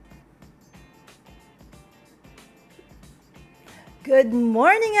Good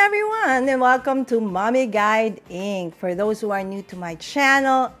morning, everyone, and welcome to Mommy Guide Inc. For those who are new to my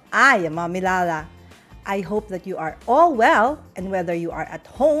channel, I am Mommy Lala. I hope that you are all well, and whether you are at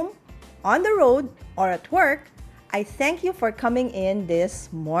home, on the road, or at work, I thank you for coming in this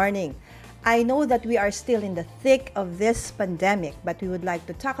morning. I know that we are still in the thick of this pandemic, but we would like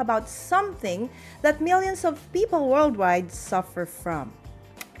to talk about something that millions of people worldwide suffer from,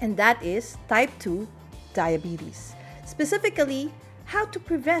 and that is type 2 diabetes. Specifically, how to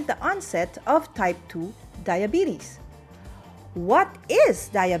prevent the onset of type 2 diabetes. What is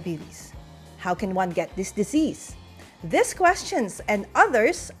diabetes? How can one get this disease? These questions and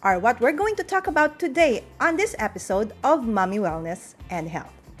others are what we're going to talk about today on this episode of Mommy Wellness and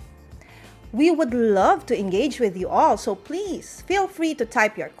Health. We would love to engage with you all, so please feel free to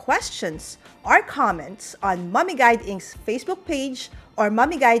type your questions or comments on Mommy Guide Inc.'s Facebook page or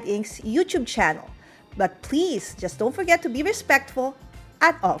Mommy Guide Inc.'s YouTube channel. But please, just don't forget to be respectful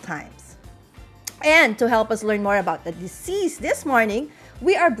at all times. And to help us learn more about the disease this morning,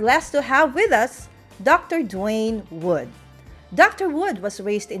 we are blessed to have with us Dr. Dwayne Wood. Dr. Wood was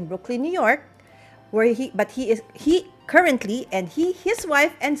raised in Brooklyn, New York, where he currently and his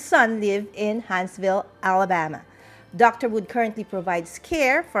wife and son live in Huntsville, Alabama. Dr. Wood currently provides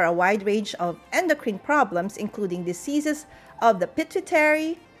care for a wide range of endocrine problems, including diseases of the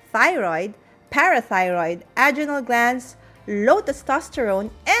pituitary, thyroid, parathyroid, adrenal glands, low testosterone,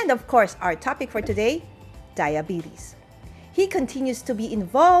 and of course, our topic for today, diabetes. He continues to be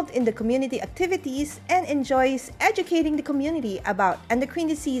involved in the community activities and enjoys educating the community about endocrine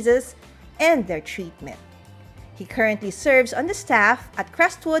diseases and their treatment. He currently serves on the staff at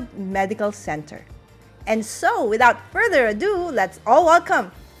Crestwood Medical Center. And so, without further ado, let's all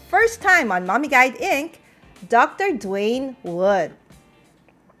welcome, first time on Mommy Guide Inc., Dr. Dwayne Wood.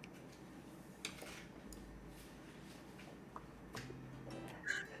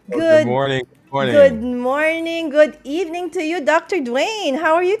 Good Good morning. Good good morning. morning, good evening to you, Dr. Dwayne.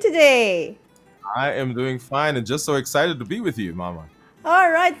 How are you today? I am doing fine and just so excited to be with you, Mama.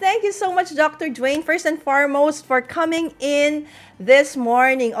 All right, thank you so much, Dr. Dwayne, first and foremost, for coming in this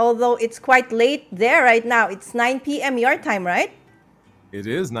morning. Although it's quite late there right now, it's 9 p.m. your time, right? It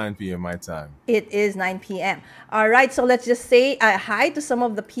is 9 p.m. my time. It is 9 p.m. All right, so let's just say hi to some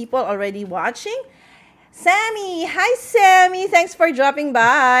of the people already watching. Sammy, hi Sammy, thanks for dropping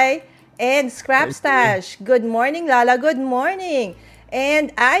by. And Scrap Thank you. Stash, good morning, Lala, good morning.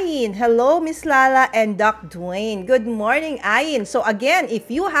 And Ayin, hello, Miss Lala and Doc Dwayne. Good morning, Ayin. So again,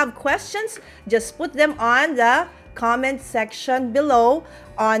 if you have questions, just put them on the comment section below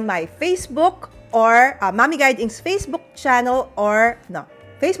on my Facebook or Mommy Guide Inc.'s Facebook channel or no,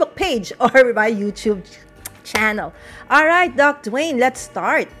 Facebook page or my YouTube channel. All right, Doc Dwayne, let's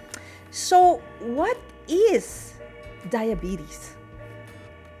start. So, what is diabetes?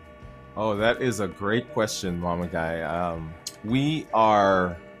 Oh, that is a great question, Mama Guy. We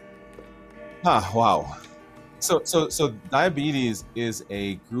are, wow. So diabetes is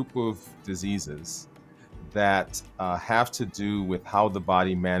a group of diseases that have to do with how the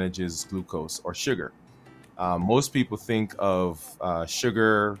body manages glucose or sugar. Most people think of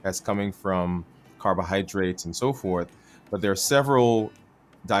sugar as coming from carbohydrates and so forth, but there are several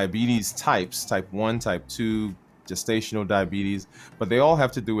diabetes types: type 1, type 2, gestational diabetes, but they all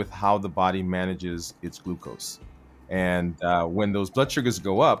have to do with how the body manages its glucose. And when those blood sugars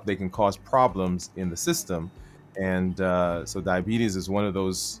go up, they can cause problems in the system. And so diabetes is one of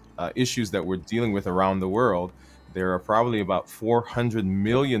those issues that we're dealing with around the world. There are probably about 400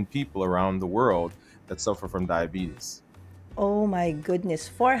 million people around the world that suffer from diabetes. Oh my goodness,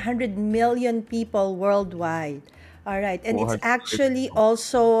 400 million people worldwide. All right, and it's 400 actually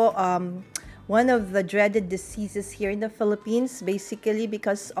also one of the dreaded diseases here in the Philippines, basically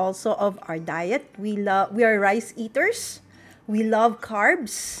because also of our diet. We are rice eaters. We love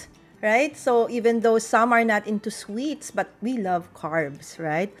carbs, right? So even though some are not into sweets, but we love carbs,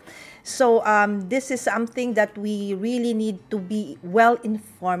 right? So this is something that we really need to be well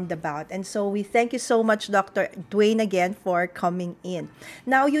informed about. And so we thank you so much, Dr. Dwayne, again for coming in.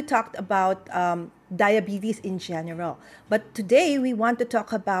 Now you talked about diabetes in general, but today we want to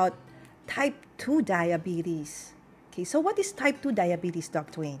talk about type 2 diabetes. Okay, so what is type 2 diabetes,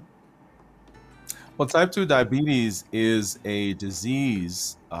 Dr. Dwayne? Well, type 2 diabetes is a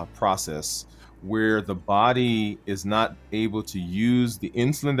disease process where the body is not able to use the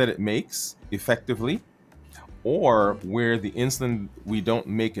insulin that it makes effectively, or where the insulin, we don't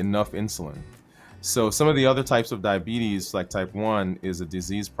make enough insulin. So some of the other types of diabetes, like type 1, is a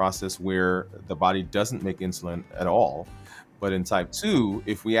disease process where the body doesn't make insulin at all. But in type 2,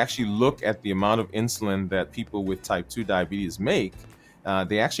 if we actually look at the amount of insulin that people with type 2 diabetes make,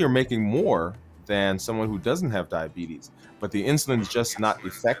 they actually are making more than someone who doesn't have diabetes. But the insulin is just not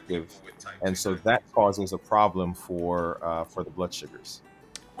effective. And so that causes a problem for the blood sugars.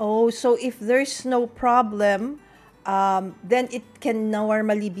 Oh, so if there's no problem, then it can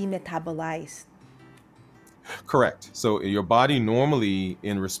normally be metabolized. Correct. So your body normally,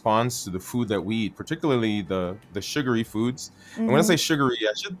 in response to the food that we eat, particularly the sugary foods, and when I Mm-hmm. say sugary,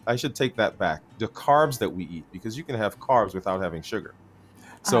 I should take that back. The carbs that we eat, because you can have carbs without having sugar.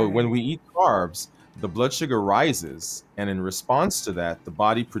 All So when right. we eat carbs, the blood sugar rises, and in response to that, the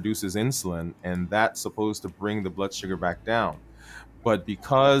body produces insulin, and that's supposed to bring the blood sugar back down. But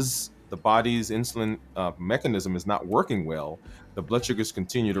because the body's insulin mechanism is not working well, the blood sugars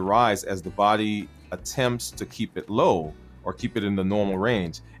continue to rise as the body attempts to keep it low or keep it in the normal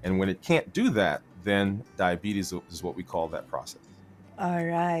range. And when it can't do that, then diabetes is what we call that process. All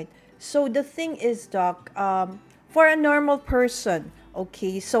right. So the thing is, Doc, for a normal person,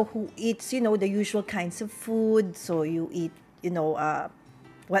 okay, so who eats, the usual kinds of food, so you eat,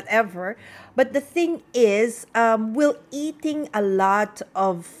 whatever. But the thing is, will eating a lot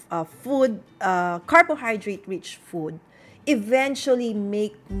of food, carbohydrate rich food, eventually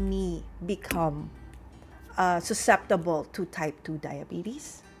make me become susceptible to type 2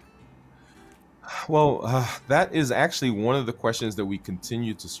 diabetes? Well, that is actually one of the questions that we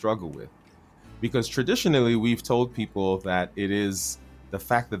continue to struggle with, because traditionally we've told people that it is the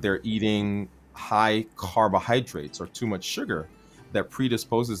fact that they're eating high carbohydrates or too much sugar that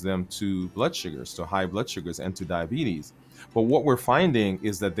predisposes them to blood sugars, to high blood sugars, and to diabetes. But what we're finding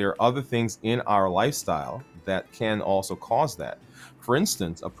is that there are other things in our lifestyle that can also cause that. For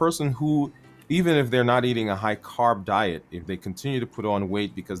instance, a person who, even if they're not eating a high carb diet, if they continue to put on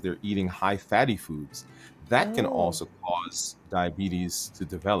weight because they're eating high fatty foods, that can Oh, also cause diabetes to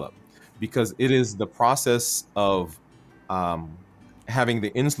develop, because it is the process of um, having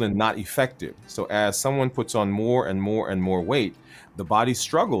the insulin not effective. So as someone puts on more and more and more weight, the body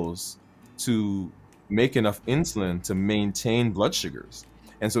struggles to make enough insulin to maintain blood sugars.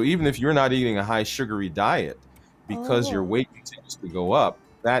 And so even if you're not eating a high sugary diet, because your oh. weight continues to go up,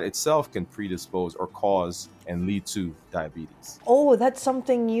 that itself can predispose or cause and lead to diabetes. Oh, that's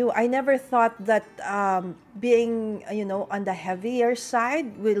something new. I never thought that being, on the heavier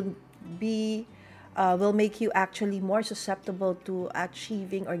side will make you actually more susceptible to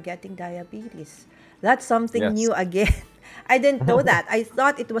achieving or getting diabetes. That's something Yes. new again. I didn't know that. I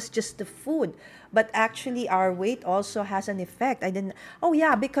thought it was just the food, but actually our weight also has an effect. I didn't. Oh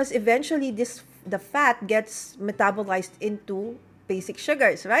yeah, because eventually the fat gets metabolized into basic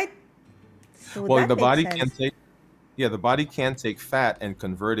sugars, right? So Well, that the makes body can sense. take yeah, the body can take fat and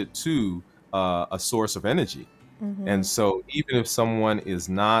convert it to a source of energy. And Mm-hmm. so even if someone is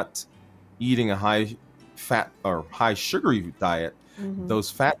not eating a high fat or high sugary diet, Mm-hmm. those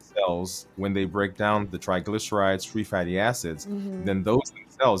fat cells, when they break down the triglycerides, free fatty acids, Mm-hmm. then those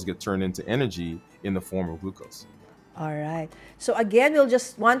cells get turned into energy in the form of glucose. All right. So again, we'll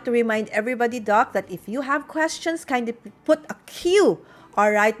just want to remind everybody, Doc, that if you have questions, kindly put a Q,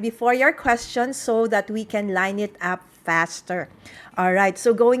 all right, before your questions so that we can line it up faster. All right.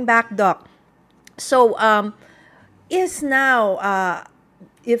 So going back, Doc. So is now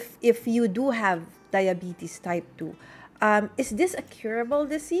if you do have diabetes type 2, is this a curable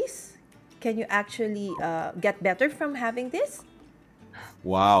disease? Can you actually get better from having this?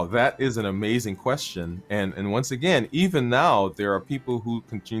 Wow, that is an amazing question. And once again, even now, there are people who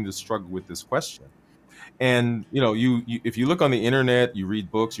continue to struggle with this question. And you if you look on the internet, you read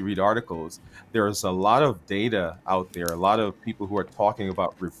books, you read articles, there's a lot of data out there, a lot of people who are talking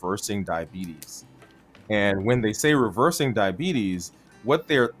about reversing diabetes. And when they say reversing diabetes, what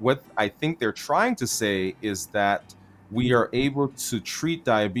I think they're trying to say is that we are able to treat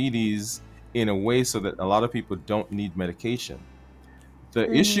diabetes in a way so that a lot of people don't need medication. The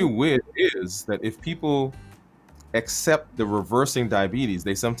issue Mm-hmm. with is that if people accept the reversing diabetes,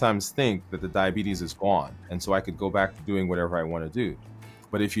 they sometimes think that the diabetes is gone. And so I could go back to doing whatever I want to do.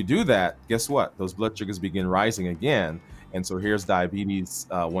 But if you do that, guess what? Those blood sugars begin rising again. And so here's diabetes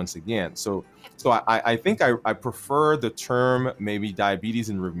once again. So I think I prefer the term maybe diabetes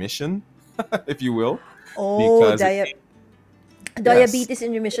in remission, if you will, Oh, because yes, diabetes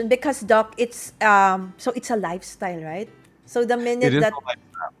in remission because doc it's a lifestyle, right? So the it minute is. that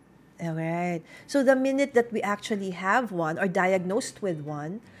all right, so the minute that we actually have one or diagnosed with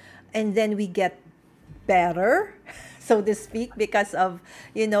one, and then we get better so to speak because of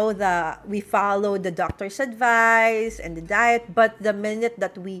the we follow the doctor's advice and the diet, but the minute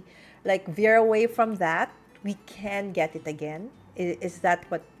that we like veer away from that, we can get it again. Is that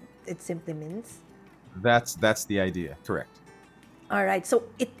what it simply means? That's the idea. Correct. All right. So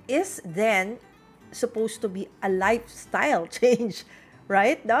it is then supposed to be a lifestyle change,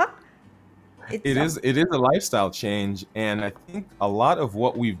 right, Doc? It's It is a lifestyle change, and I think a lot of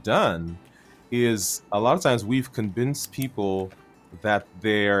what we've done is a lot of times we've convinced people that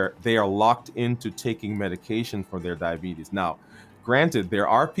they are locked into taking medication for their diabetes. Now, granted, there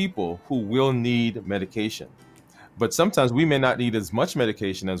are people who will need medication, but sometimes we may not need as much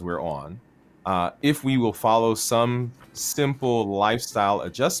medication as we're on if we will follow some simple lifestyle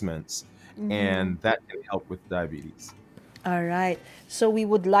adjustments, Mhm. and that can help with diabetes. All right. So we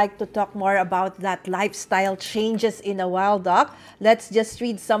would like to talk more about that lifestyle changes in a while, Doc. Let's just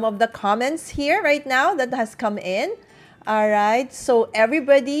read some of the comments here right now that has come in. All right. So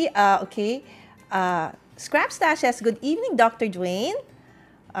everybody, okay. Scrap Stash says, good evening, Dr. Dwayne.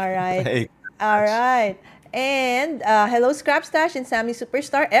 All right. Hey, All much. right. And hello, Scrap Stash and Sammy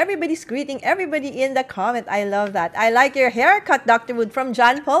Superstar. Everybody's greeting everybody in the comment. I love that. I like your haircut, Dr. Wood, from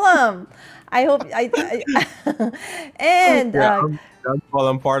John Pullum. I hope and Yeah,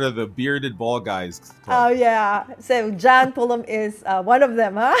 I'm part of the bearded ball guys oh club. yeah. So John Pullum is one of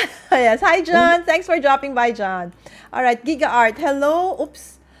them, huh? Yes. Hi, John. Thanks for dropping by, John. All right, Giga Art. Hello.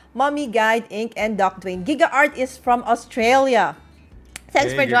 Oops. Mommy Guide Inc. and Doc Dwayne. Giga Art is from Australia.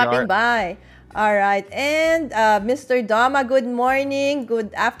 Thanks Hey, for dropping Gegard. by. All right. And Mr. Doma, good morning.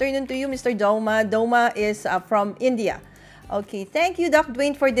 Good afternoon to you, Mr. Doma. Doma is from India. Okay. Thank you, Doc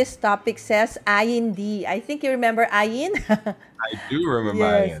Dwayne, for this topic, says Ayin D. I think you remember Ayin. I do remember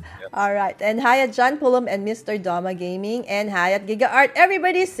Yes. Ian. All Yes. right. And hi at John Pullum and Mr. Doma Gaming. And hi at Giga Art.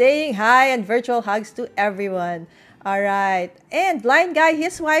 Everybody's saying hi and virtual hugs to everyone. All right. And Blind Guy,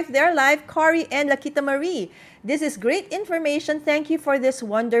 his wife, their live, Corey and Lakita Marie. This is great information. Thank you for this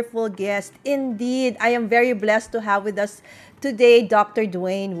wonderful guest. Indeed, I am very blessed to have with us today Dr.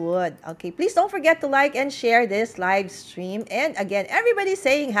 Dwayne Wood. Okay, please don't forget to like and share this live stream. And again, everybody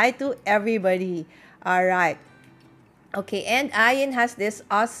saying hi to everybody. All right. Okay, and Ayin has this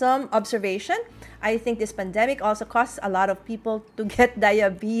awesome observation. I think this pandemic also caused a lot of people to get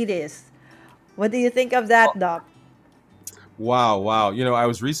diabetes. What do you think of that, Doc? Wow, wow. I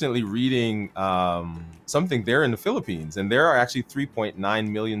was recently reading something there in the Philippines, and there are actually 3.9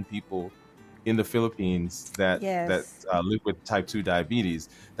 million people in the Philippines that Yes. live with type 2 diabetes.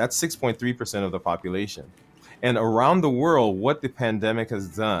 That's 6.3% of the population. And around the world, what the pandemic has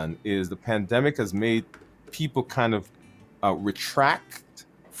done is the pandemic has made people kind of retract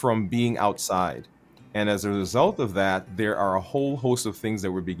from being outside. And as a result of that, there are a whole host of things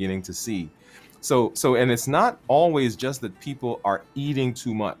that we're beginning to see. And it's not always just that people are eating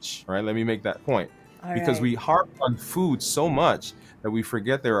too much, right? Let me make that point. All Because right. we harp on food so much that we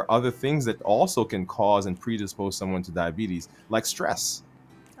forget there are other things that also can cause and predispose someone to diabetes, like stress.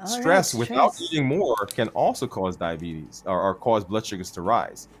 All right. Stress without Stress. eating more can also cause diabetes or cause blood sugars to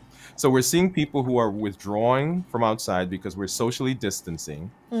rise. So we're seeing people who are withdrawing from outside because we're socially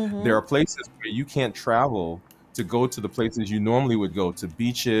distancing. There Mm-hmm. are places where you can't travel to go to the places you normally would go to,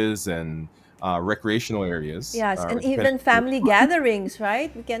 beaches and recreational areas, Yes, and depending even on where family you are, gatherings,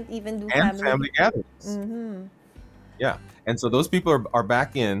 right? We can't even do and family. family gatherings. Mm-hmm. Yeah. And so those people are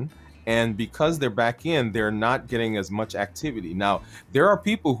back in. And because they're back in, they're not getting as much activity. Now, there are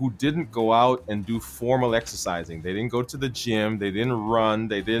people who didn't go out and do formal exercising. They didn't go to the gym. They didn't run.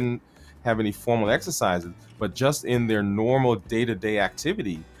 They didn't have any formal exercises. But just in their normal day to day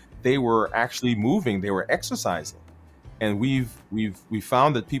activity, they were actually moving, they were exercising. And we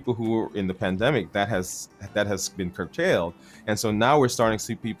found that people who were in the pandemic, that has been curtailed. And so now we're starting to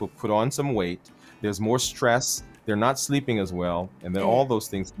see people put on some weight. There's more stress, they're not sleeping as well, and then Eh, all those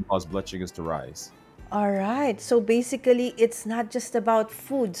things can cause blood sugars to rise. all right. So basically, it's not just about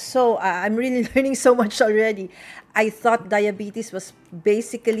food. So I'm really learning so much already. I thought diabetes was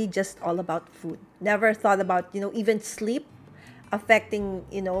basically just all about food. Never thought about, even sleep affecting,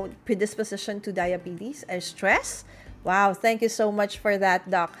 predisposition to diabetes and stress. Wow, thank you so much for that,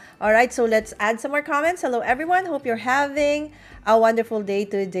 Doc. All right, so let's add some more comments. Hello, everyone. Hope you're having a wonderful day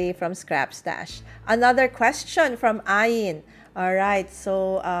today from Scrap Stash. Another question from Ayin. All right,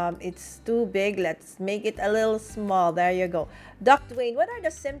 so it's too big. Let's make it a little small. There you go. Doc Dwayne, what are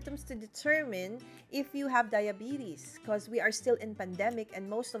the symptoms to determine if you have diabetes? Because we are still in pandemic and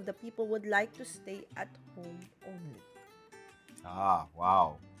most of the people would like to stay at home only. Ah,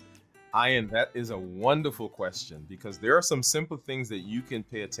 wow. Ian, that is a wonderful question because there are some simple things that you can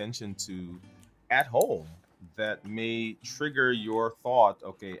pay attention to at home that may trigger your thought,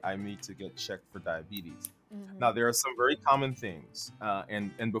 okay, I need to get checked for diabetes. Now, Mm-hmm. there are some very common things.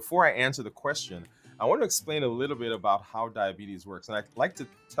 And before I answer the question, I want to explain a little bit about how diabetes works. And I like to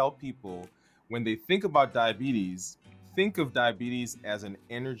tell people when they think about diabetes, think of diabetes as an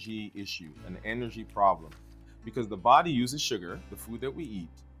energy issue, an energy problem. Because the body uses sugar, the food that we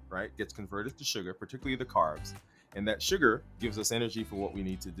eat, right, gets converted to sugar, particularly the carbs, and that sugar gives us energy for what we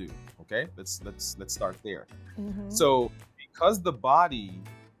need to do. Okay, let's start there. Mm-hmm. So because the body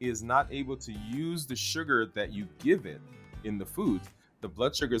is not able to use the sugar that you give it in the food, the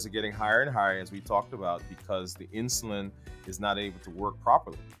blood sugars are getting higher and higher, as we talked about, because the insulin is not able to work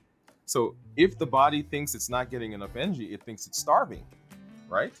properly. So if the body thinks it's not getting enough energy, it thinks it's starving,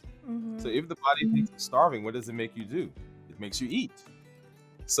 right? Mm-hmm. So if the body thinks it's starving, what does it make you do? It makes you eat.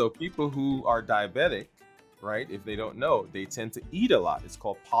 So people who are diabetic, right, if they don't know, they tend to eat a lot. It's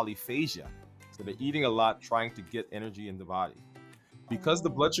called polyphagia. So they're eating a lot, trying to get energy in the body. Because the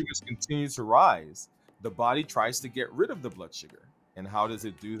blood Oh. sugars continue to rise, the body tries to get rid of the blood sugar. And how does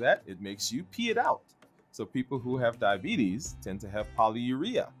it do that? It makes you pee it out. So people who have diabetes tend to have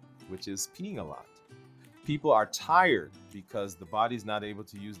polyuria, which is peeing a lot. People are tired because the body's not able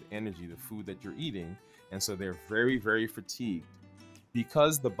to use the energy, the food that you're eating, and so they're very, very fatigued.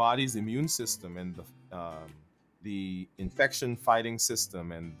 Because the body's immune system and the infection fighting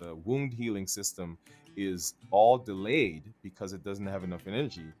system and the wound healing system is all delayed because it doesn't have enough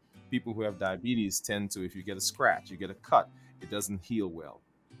energy. People who have diabetes tend to, if you get a scratch, you get a cut, it doesn't heal well.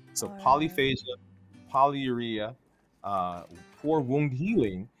 So All right. polyphagia, polyuria, uh, poor wound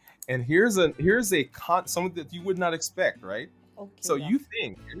healing, and here's something that you would not expect, right? Okay, So doc.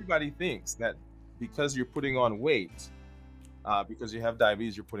 everybody thinks that because you're putting on weight, because you have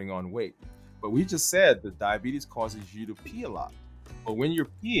diabetes, you're putting on weight. But we just said that diabetes causes you to pee a lot. But when you're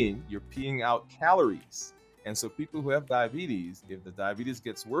peeing out calories. And so people who have diabetes, if the diabetes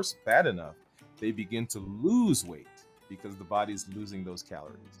gets worse, bad enough, they begin to lose weight because the body's losing those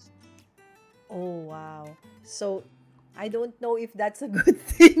calories. Oh, wow. So I don't know if that's a good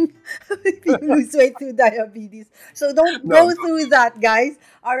thing if you lose weight through diabetes. So don't No, go through that, guys.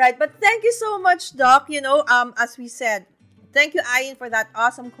 All right. But thank you so much, Doc. As we said, thank you, Ayin, for that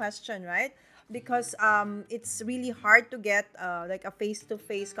awesome question, right? Because it's really hard to get like a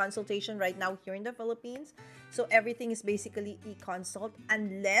face-to-face consultation right now here in the Philippines. So everything is basically e-consult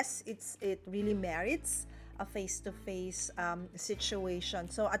unless it really merits a face-to-face situation.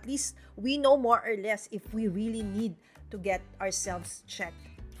 So at least we know more or less if we really need to get ourselves checked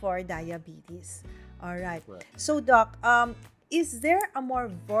for diabetes. All right. correct. So Doc, is there a more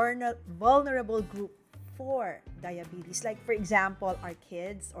vulnerable group for diabetes? Like for example, our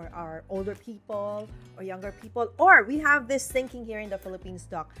kids or our older people or younger people, or we have this thinking here in the Philippines,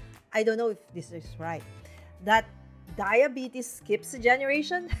 Doc. I don't know if this is right. That diabetes skips a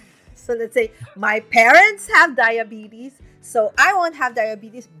generation. So let's say my parents have diabetes, so I won't have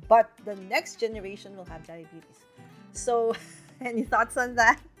diabetes, but the next generation will have diabetes. So, any thoughts on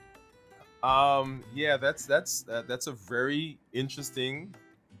that? Yeah, that's a very interesting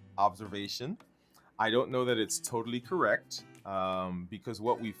observation. I don't know that it's totally correct, because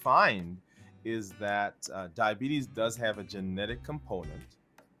what we find is that diabetes does have a genetic component,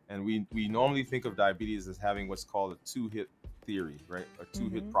 and we normally think of diabetes as having what's called a two-hit theory, right? A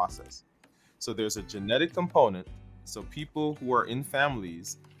two-hit Mm-hmm. process. So there's a genetic component. So people who are in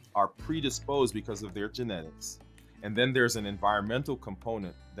families are predisposed because of their genetics. And then there's an environmental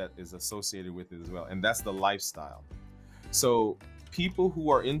component that is associated with it as well, and that's the lifestyle. So people who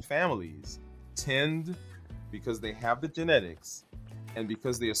are in families tend, because they have the genetics and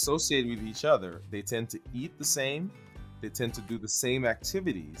because they associate with each other, they tend to eat the same, they tend to do the same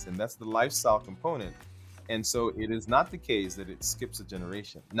activities, and that's the lifestyle component. And so it is not the case that it skips a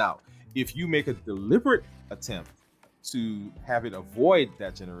generation. Now, if you make a deliberate attempt to have it avoid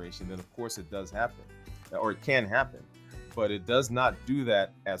that generation, then of course it does happen, or it can happen. But it does not do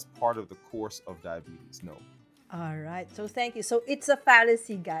that as part of the course of diabetes. No. All right. So thank you. So it's a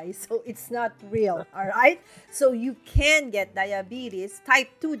fallacy, guys. So it's not real. All right. So you can get diabetes, type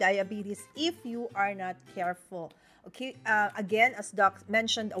 2 diabetes, if you are not careful. Okay. Again, as Doc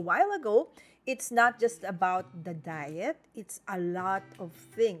mentioned a while ago, it's not just about the diet, it's a lot of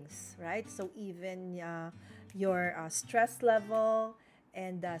things, right? So even your stress level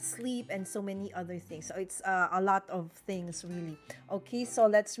and sleep and so many other things. So it's a lot of things, really. Okay. So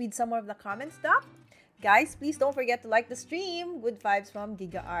let's read some more of the comments, Doc. Guys, please don't forget to like the stream. Good vibes from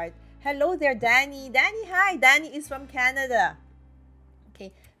Giga Art. Hello there, Danny. Danny, hi. Danny is from Canada.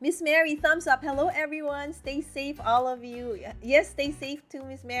 Okay. Miss Mary, thumbs up. Hello, everyone. Stay safe, all of you. Yes, stay safe too,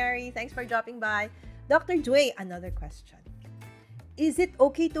 Miss Mary. Thanks for dropping by. Dr. Dway, another question. Is it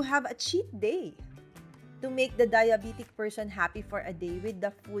okay to have a cheat day? to make the diabetic person happy for a day with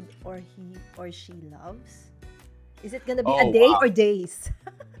the food or he or she loves? Is it gonna be a Oh, day or days?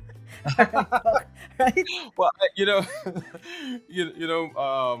 All right, Doc. Right? well,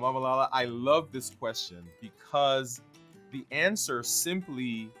 Mama Lala, I love this question because the answer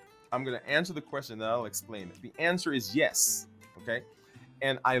simply, I'm going to answer the question, then I'll explain it. The answer is yes. Okay.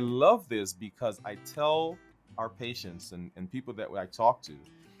 And I love this because I tell our patients and people that I talk to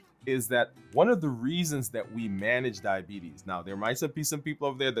is that one of the reasons that we manage diabetes. Now, there might be some people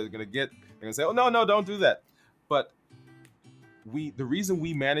over there that are going to they're going to say, oh, no, no, don't do that. But the reason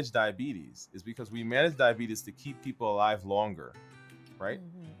we manage diabetes is because we manage diabetes to keep people alive longer, right?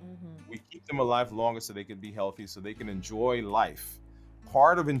 We keep them alive longer so they can be healthy, so they can enjoy life.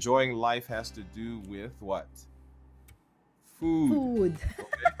 Part of enjoying life has to do with what? Food. Food.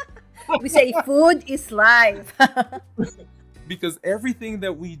 We say food is life. Because everything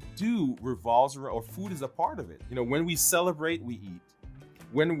that we do revolves around, or food is a part of it. When we celebrate, we eat.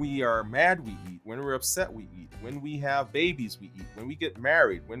 When we are mad, we eat. When we're upset, we eat. When we have babies, we eat. When we get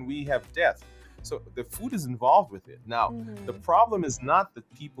married, when we have death. So the food is involved with it. Now, the problem is not that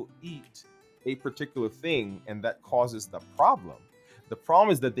people eat a particular thing and that causes the problem. The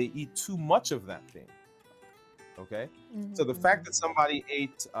problem is that they eat too much of that thing. Okay? So the fact that somebody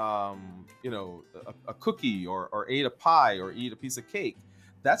ate, a cookie or ate a pie or ate a piece of cake,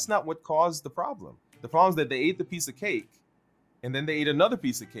 that's not what caused the problem. The problem is that they ate the piece of cake and then they ate another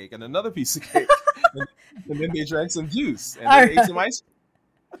piece of cake and another piece of cake. and then they drank some juice and then they ate some ice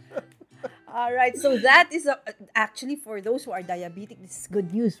cream. All right. So that is actually for those who are diabetic, this is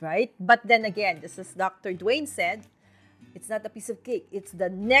good news, right? But then again, just as Dr. Dwayne said, it's not a piece of cake. It's the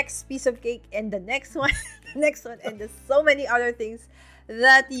next piece of cake and the next one, next one. And there's so many other things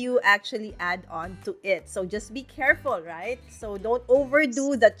that you actually add on to it. So just be careful, right? So don't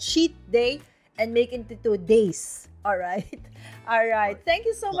overdo the cheat day and make it into days. All right. All right. Thank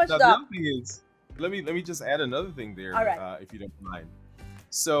you so much, Now, the Doc. other thing is, let me just add another thing there, All right. if you don't mind.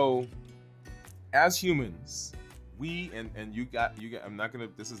 So, as humans, we and you got. I'm not gonna.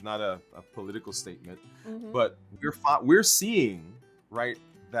 This is not a political statement, but we're seeing, right,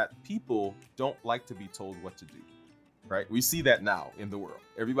 that people don't like to be told what to do, right? We see that now in the world.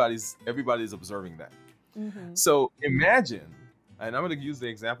 Everybody's observing that. So imagine, and I'm gonna use the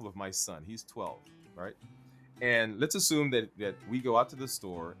example of my son. He's 12, right? And let's assume that we go out to the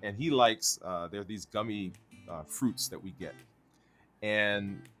store and he likes, there are these gummy fruits that we get.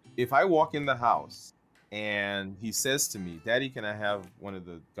 And if I walk in the house and he says to me, Daddy, can I have one of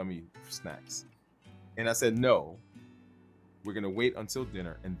the gummy snacks? And I said, no, we're going to wait until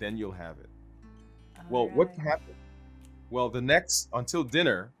dinner and then you'll have it. Well, what happened? Well, until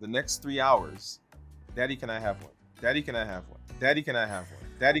dinner, the next 3 hours, Daddy, can I have one? Daddy, can I have one? Daddy, can I have one?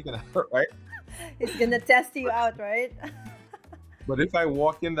 Daddy, can I, right? It's going to test you out, right? But if I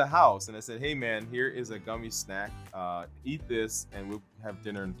walk in the house and I said, hey man, here is a gummy snack, eat this and we'll have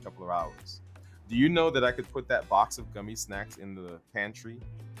dinner in a couple of hours. Do you know that I could put that box of gummy snacks in the pantry?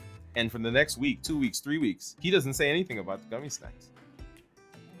 And for the next week, 2 weeks, 3 weeks, he doesn't say anything about the gummy snacks.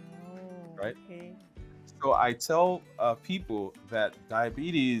 Right? Okay. So I tell people that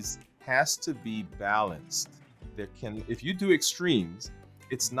diabetes has to be balanced. If you do extremes,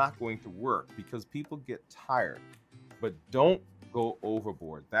 it's not going to work because people get tired. But don't go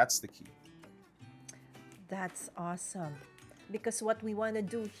overboard. That's the key. That's awesome. Because what we want to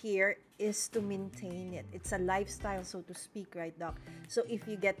do here is to maintain it. It's a lifestyle, so to speak, right, Doc? So if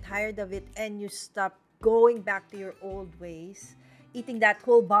you get tired of it and you stop going back to your old ways, eating that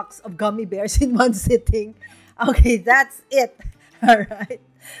whole box of gummy bears in one sitting, okay, that's it. All right.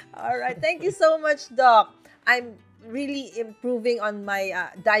 All right. Thank you so much, Doc. I'm really improving on my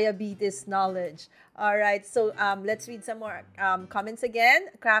diabetes knowledge. All right, so let's read some more comments again.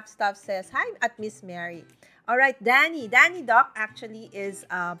 Craft Stuff says, hi at Miss Mary. All right, Danny, Doc actually is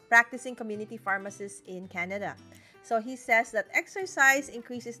a practicing community pharmacist in Canada. So he says that exercise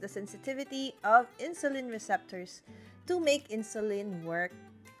increases the sensitivity of insulin receptors to make insulin work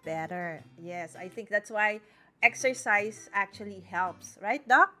better. Yes, I think that's why exercise actually helps, right,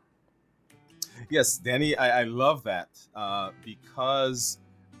 Doc? Yes, Danny, I love that because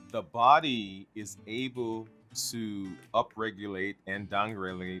the body is able to upregulate and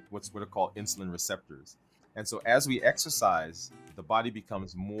downregulate what are called insulin receptors. And so as we exercise, the body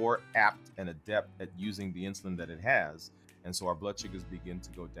becomes more apt and adept at using the insulin that it has. And so our blood sugars begin to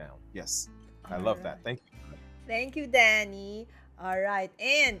go down. Yes, I love that. Thank you. Thank you, Danny. All right.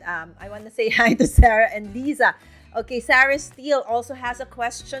 And I want to say hi to Sarah and Lisa. Okay, Sarah Steele also has a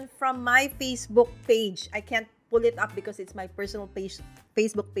question from my Facebook page. I can't pull it up because it's my personal page,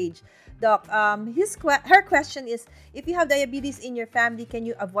 Facebook page. Doc, her question is, if you have diabetes in your family, can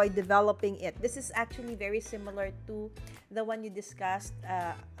you avoid developing it? This is actually very similar to the one you discussed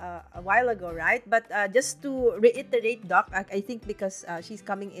a while ago, right? But just to reiterate, Doc, I think because she's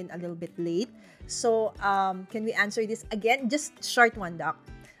coming in a little bit late, so can we answer this again? Just short one, Doc.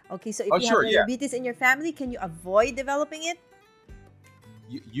 Okay, so if Oh, you have sure, yeah. diabetes in your family, can you avoid developing it?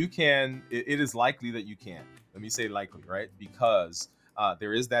 You can. It is likely that you can. Let me say likely, right? Because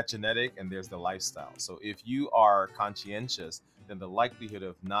there is that genetic and there's the lifestyle. So if you are conscientious, then the likelihood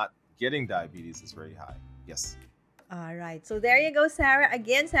of not getting diabetes is very high. Yes. All right. So there you go, Sarah.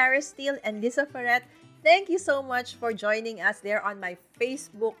 Again, Sarah Steele and Lisa Ferret. Thank you so much for joining us there on my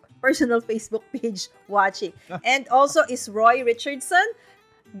Facebook, personal Facebook page watching. And also is Roy Richardson.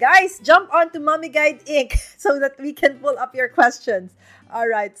 Guys, jump on to Mommy Guide Inc. so that we can pull up your questions. All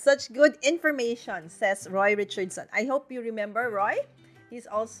right. Such good information, says Roy Richardson. I hope you remember Roy. He's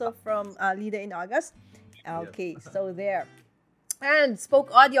also from Lida in August. Yes. Okay, so there. And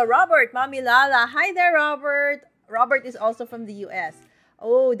Spoke Audio, Robert, Mommy Lala. Hi there, Robert. Robert is also from the US.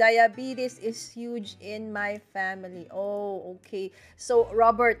 Oh, diabetes is huge in my family. Oh, okay. So,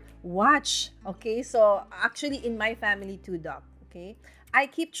 Robert, watch. Okay, so actually in my family too, Doc. Okay. I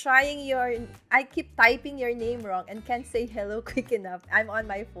keep typing your name wrong and can't say hello quick enough. I'm on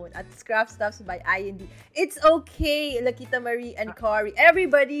my phone at Scrap Stuffs by IND. It's okay, Lakita Marie and Cory.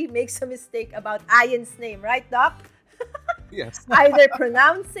 Everybody makes a mistake about Ian's name, right, Doc? Yes. Either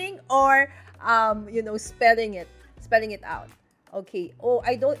pronouncing or spelling it out. Okay. Oh,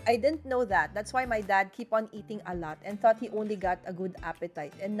 I didn't know that. That's why my dad keep on eating a lot and thought he only got a good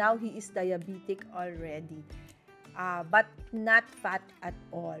appetite, and now he is diabetic already. But not fat at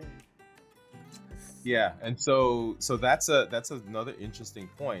all. Yeah, and so that's another interesting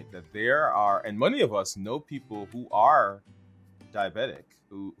point, that there are, and many of us know people who are diabetic,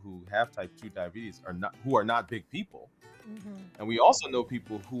 who have type 2 diabetes, are not, who are not big people. Mhm. And we also know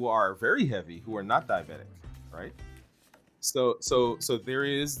people who are very heavy who are not diabetic, right? So there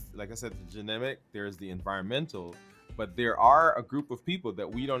is, like I said, the genetic, there's the environmental, but there are a group of people that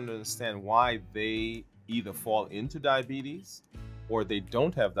we don't understand why they either fall into diabetes or they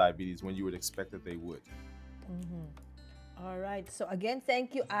don't have diabetes when you would expect that they would. Mhm. All right. So again,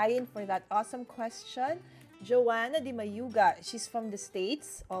 thank you, Ayin, for that awesome question. Joanna Di Mayuga, she's from the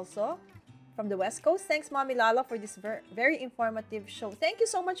States also, from the West Coast. Thanks, Mommy Lala, for this very informative show. Thank you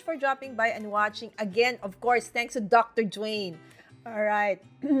so much for dropping by and watching. Again, of course, thanks to Dr. Dwayne. All right.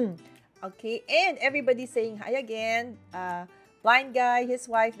 Okay. And everybody saying hi again. Blind guy, his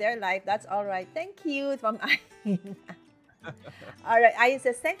wife, their life. That's all right. Thank you from Ayin. All right. Ayan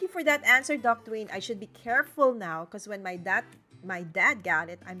says, thank you for that answer, Doc Dwayne. I should be careful now because when my dad got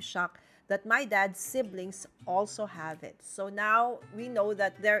it, I'm shocked that my dad's siblings also have it. So now we know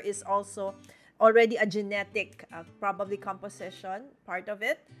that there is also already a genetic, probably composition part of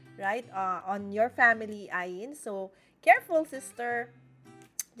it, right? On your family, Ayin. So careful, sister.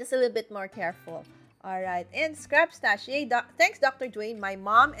 Just a little bit more careful. All right. And Scrap Stash. Yay, thanks, Dr. Dwayne. My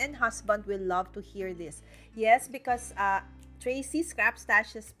mom and husband will love to hear this. Yes, because Tracy Scrap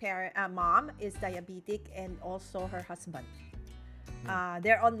Stash's mom is diabetic and also her husband.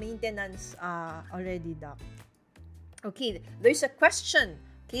 They're on maintenance already, Doc. Okay, there's a question,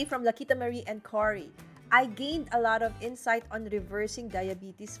 okay, from Lakita Marie and Cory. I gained a lot of insight on reversing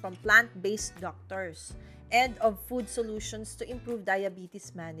diabetes from plant-based doctors and of food solutions to improve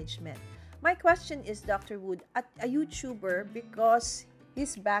diabetes management. My question is, Dr. Wood, a YouTuber, because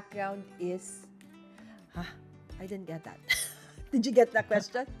his background is... Huh, I didn't get that. Did you get that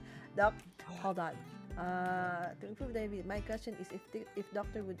question, Doc? Hold on. To improve diabetes, my question is if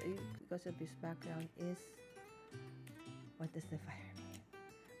Dr. Wood, because of his background, is... What does the fire mean?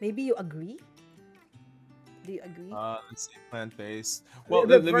 Maybe you agree? Do you agree? Let's see, plant-based. Well,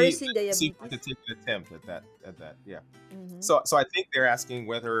 Reversing let's see if I diabetes? can take an attempt at that. Yeah. Mm-hmm. So I think they're asking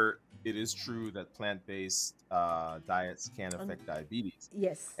whether it is true that plant-based diets can On, affect diabetes.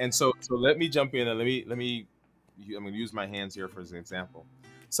 yes. And so let me jump in and I'm going to use my hands here for an example.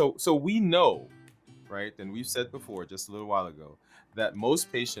 So we know, right? And we've said before, just a little while ago, that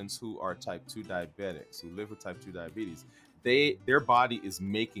most patients who are type 2 diabetics, who live with type 2 diabetes, their body is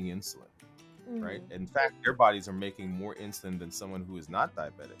making insulin, right? Mm-hmm. In fact, their bodies are making more insulin than someone who is not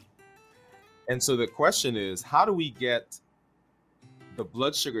diabetic. And so the question is, how do we get the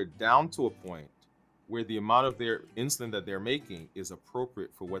blood sugar down to a point where the amount of their insulin that they're making is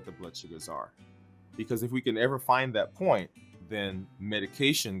appropriate for what the blood sugars are? Because if we can ever find that point, then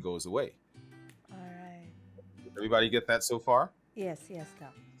medication goes away. All right. Everybody get that so far? Yes, yes,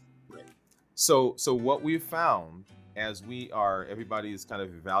 Doc. Right. So what we've found as everybody is kind of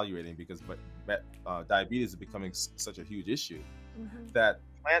evaluating because diabetes is becoming such a huge issue Mm-hmm. that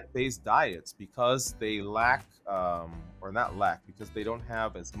plant-based diets, because they lack or not lack, because they don't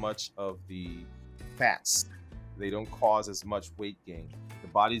have as much of the fats, they don't cause as much weight gain, the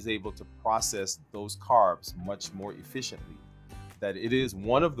body's able to process those carbs much more efficiently, that it is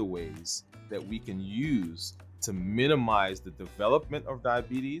one of the ways that we can use to minimize the development of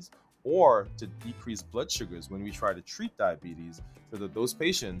diabetes or to decrease blood sugars when we try to treat diabetes, so that those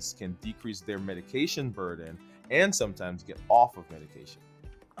patients can decrease their medication burden and sometimes get off of medication.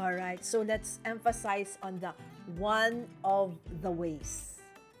 All right, so let's emphasize on the one of the ways.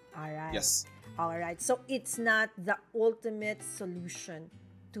 All right. Yes, All right. So it's not the ultimate solution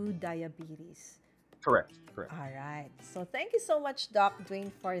to diabetes. correct, correct. All right. So thank you so much, Doc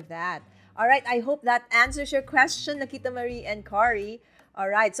Dwayne, for that. All right. I hope that answers your question, Nakita Marie and Cory. All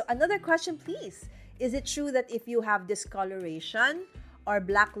right. So another question, please. Is it true that if you have discoloration or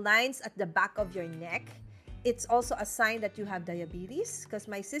black lines at the back of your neck, it's also a sign that you have diabetes? Because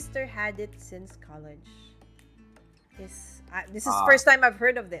my sister had it since college. This is Ah, first time I've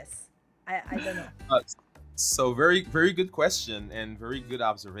heard of this. I don't know. uh, so very, very good question and very good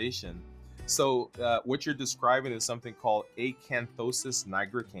observation. So what you're describing is something called acanthosis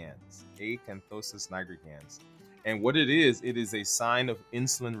nigricans. Acanthosis nigricans. And what it is a sign of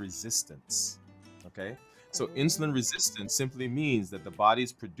insulin resistance. Okay? So Oh. insulin resistance simply means that the body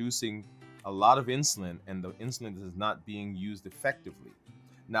is producing a lot of insulin and the insulin is not being used effectively.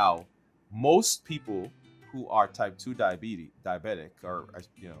 Now, most people who are type 2 diabetic, or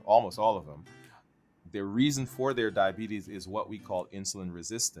almost all of them, their reason for their diabetes is what we call insulin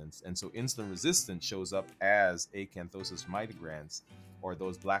resistance. And so insulin resistance shows up as acanthosis migrans, or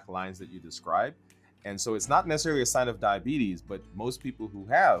those black lines that you described. And so it's not necessarily a sign of diabetes, but most people who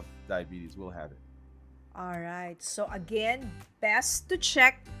have diabetes will have it. All right. So again, best to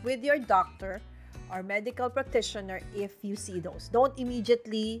check with your doctor or medical practitioner if you see those. Don't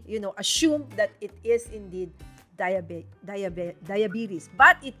immediately, assume that it is indeed diabetes,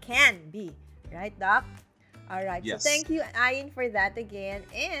 but it can be, right, doc? All right. So Yes. thank you, Ayin, for that again.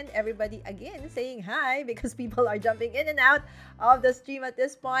 And everybody again saying hi because people are jumping in and out of the stream at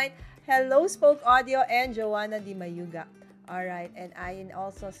this point. Hello, Spoke Audio and Joanna Di Mayuga. All right. And Ayin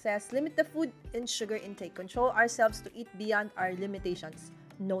also says, limit the food and sugar intake. Control ourselves to eat beyond our limitations.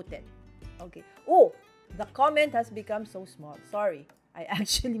 Noted. Okay. Oh, the comment has become so small. Sorry. I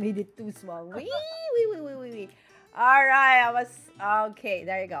actually made it too small. Wee, wee, wee, wee, wee, wee. All right. okay.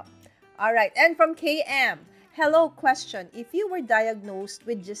 There you go. All right. And from KM, hello, question. If you were diagnosed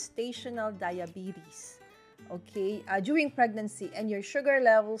with gestational diabetes, okay, during pregnancy and your sugar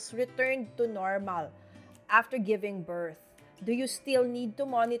levels returned to normal after giving birth, do you still need to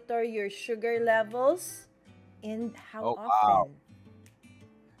monitor your sugar levels? And how Oh, wow. often?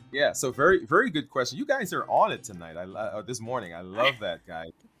 Yeah. So very, very good question. You guys are on it tonight. This morning. I love that, guy.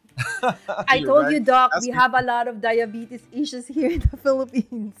 I told you, Doc, we Asking have a lot of diabetes issues here in the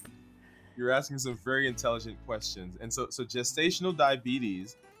Philippines. You're asking some very intelligent questions. And so gestational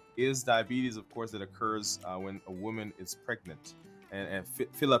diabetes is diabetes, of course, that occurs when a woman is pregnant. And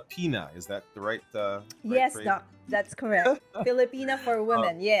Filipina, is that the right Yes, phrase? Doc, that's correct. Filipina for Uh,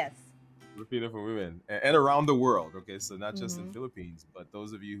 women, yes. Filipina for women and around the world. Okay, so not just in Mm-hmm. Philippines, but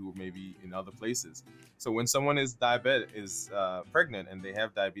those of you who may be in other places. So when someone is pregnant and they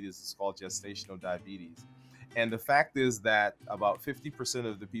have diabetes, it's called gestational diabetes. And the fact is that about 50%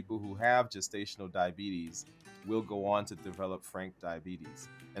 of the people who have gestational diabetes will go on to develop frank diabetes.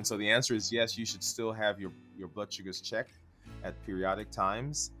 And so the answer is yes, you should still have your blood sugars checked at periodic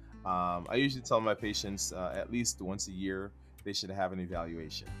times. I usually tell my patients at least once a year they should have an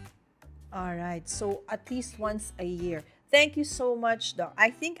evaluation. All right, so at least once a year. Thank you so much, Doc. I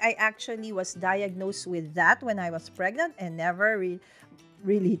think I actually was diagnosed with that when I was pregnant and never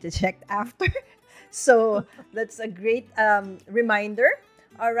really checked after. So that's a great reminder.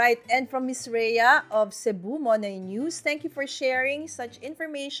 All right, and from Miss Rhea of Cebu Monay News, thank you for sharing such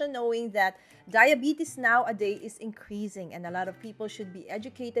information, knowing that diabetes nowadays is increasing and a lot of people should be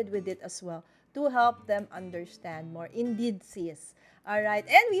educated with it as well to help them understand more. Indeed, sis. All right,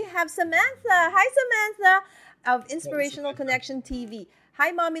 and we have Samantha. Hi, Samantha of Hey, Inspirational Samantha. Connection TV.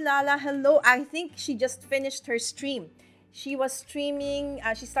 Hi, Mommy Lala. Hello. I think she just finished her stream. She was streaming.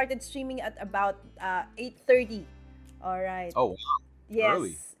 She started streaming at about 8:30. All right. Oh, wow,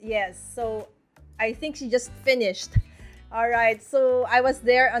 early. Yes, yes. So I think she just finished. All right. So I was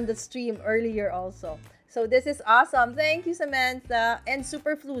there on the stream earlier also. So this is awesome. Thank you, Samantha. And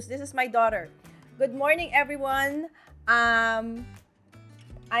Superflus. This is my daughter. Good morning, everyone. Um,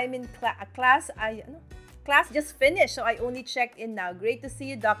 I'm in class. Class just finished, so I only checked in now. Great to see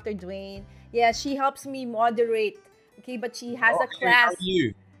you, Dr. Dwayne. Yeah, she helps me moderate. Okay, but she has a Okay, how are class.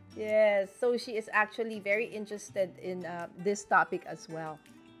 you? Yes, so she is actually very interested in this topic as well.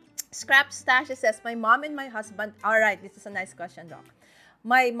 Scrap Stashes says, my mom and my husband. All right, this is a nice question, Doc.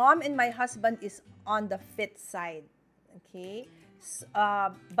 My mom and my husband is on the fit side. Okay.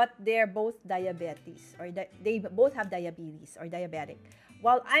 But they're both diabetes, or they both have diabetes or diabetic.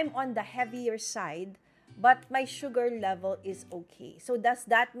 While I'm on the heavier side, but my sugar level is okay. So does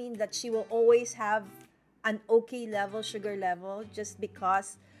that mean that she will always have an okay level, sugar level, just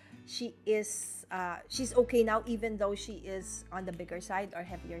because she's okay now, even though she is on the bigger side or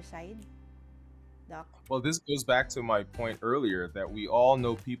heavier side, Doc? Well, this goes back to my point earlier that we all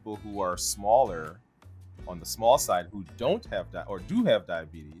know people who are smaller on the small side who don't have or do have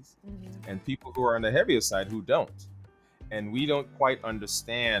diabetes, Mm-hmm. and people who are on the heavier side who don't. And we don't quite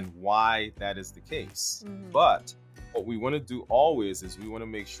understand why that is the case. Mm-hmm. But what we want to do always is we want to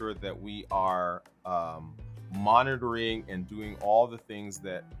make sure that we are monitoring and doing all the things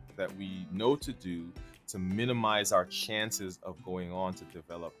that we know to do to minimize our chances of going on to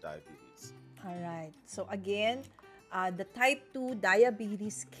develop diabetes. All right. So again, the type 2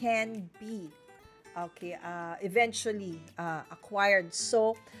 diabetes can be eventually acquired.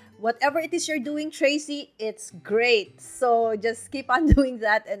 So whatever it is you're doing, Tracy, it's great. So just keep on doing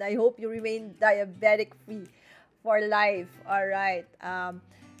that, and I hope you remain diabetic free for life. All right.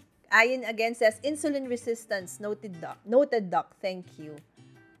 Ayan again says insulin resistance. Noted, doc. Noted, doc. Thank you.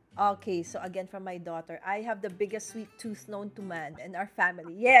 Okay, so again from my daughter, I have the biggest sweet tooth known to man and our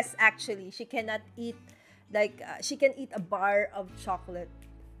family. Yes, actually, she cannot eat she can eat a bar of chocolate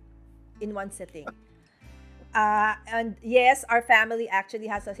in one sitting. And yes, our family actually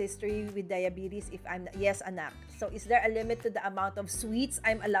has a history with diabetes. If I'm yes, anak. So is there a limit to the amount of sweets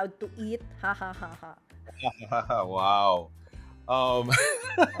I'm allowed to eat? Ha ha ha ha. Wow. Um,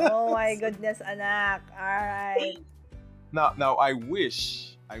 Oh my goodness, anak. All right. now I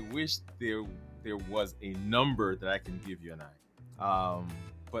wish there was a number that I can give you and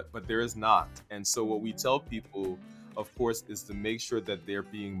but there is not. And so what we tell people, of course, is to make sure that they're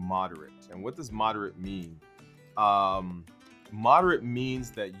being moderate. And what does moderate mean? Um, Moderate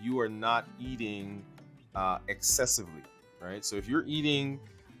means that you are not eating excessively, right? So if you're eating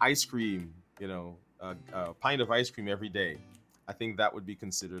ice cream, a pint of ice cream every day, I think that would be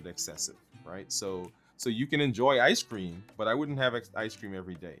considered excessive, right? So you can enjoy ice cream, but I wouldn't have ice cream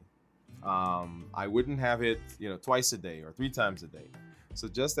every day. I wouldn't have it, twice a day or three times a day. So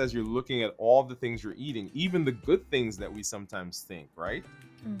just as you're looking at all the things you're eating, even the good things that we sometimes think, right?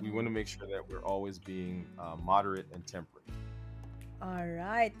 We want to make sure that we're always being moderate and temperate. All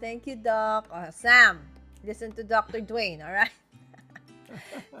right. Thank you, Doc. Sam, listen to Dr. Dwayne. All right.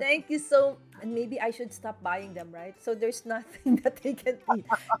 Thank you so. And maybe I should stop buying them, right? So there's nothing that they can eat.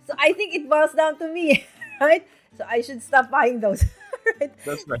 So I think it boils down to me, right? So I should stop buying those. Right.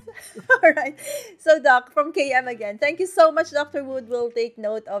 That's right. All right. So, Doc, from KM again. Thank you so much, Dr. Wood. We'll take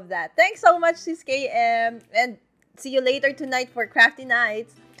note of that. Thanks so much, sis KM. And see you later tonight for Crafty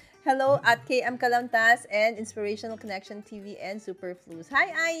Nights. Hello at KM Kalantas and Inspirational Connection TV and Superflus.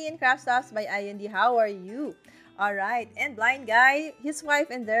 Hi, Ian. Craft Stops by IND. How are you? All right. And Blind Guy, his wife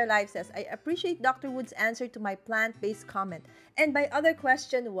and their life says, I appreciate Dr. Wood's answer to my plant-based comment. And my other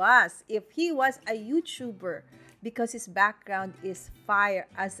question was, if he was a YouTuber, because his background is fire,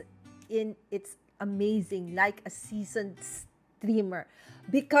 as in it's amazing, like a seasoned streamer.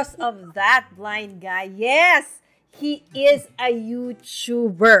 Because of that, Blind Guy, yes, he is a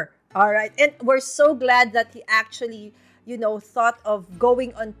YouTuber. All right. And we're so glad that he actually, thought of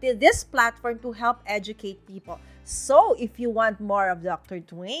going onto this platform to help educate people. So if you want more of Dr.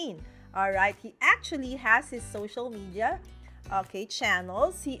 Dwayne, all right, he actually has his social media,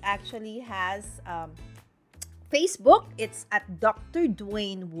 channels. He actually has Facebook, it's at Dr.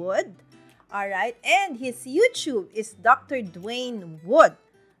 Dwayne Wood. All right. And his YouTube is Dr. Dwayne Wood.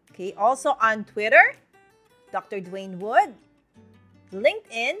 Okay. Also on Twitter, Dr. Dwayne Wood.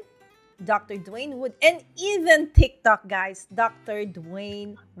 LinkedIn, Dr. Dwayne Wood. And even TikTok, guys, Dr.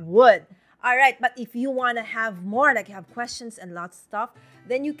 Dwayne Wood. All right. But if you want to have more, like you have questions and lots of stuff,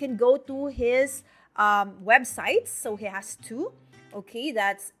 then you can go to his websites. So he has two. Okay.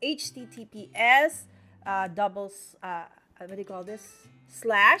 That's https what do you call this?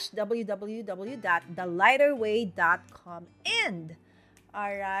 /www.thelighterway.com and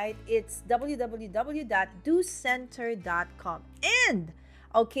all right, it's www.docenter.com and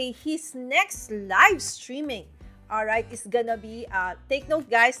his next live streaming, All right, it's gonna be, take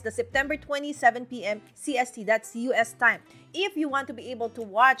note, guys, the September 27 p.m. CST, that's US time. If you want to be able to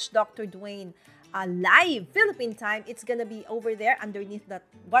watch Dr. Dwayne live Philippine time, it's gonna be over there underneath that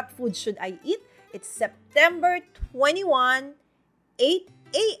what food should I eat. It's September 21, 8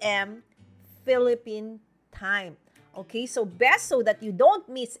 a.m. Philippine time. Okay, so best so that you don't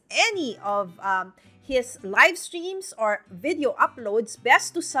miss any of his live streams or video uploads,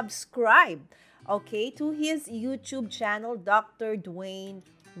 best to subscribe, okay, to his YouTube channel, Dr. Dwayne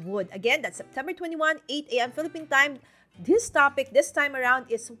Wood. Again, that's September 21, 8 a.m. Philippine time. This topic this time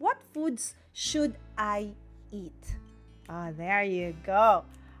around is what foods should I eat? Ah, there you go.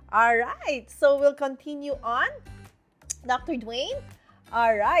 All right, so we'll continue on. Dr. Dwayne?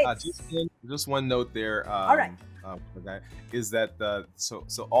 All right. Just one note there. All right. Okay, is that so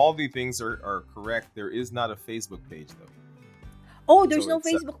all the things are correct. There is not a Facebook page though. Oh, there's So no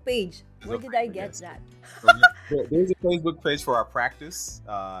it's Facebook page. there's Where no did I Facebook, get yes. that? So there's a Facebook page for our practice. And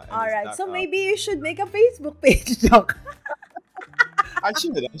All it's right, not, so maybe you should make a Facebook page, Doc. I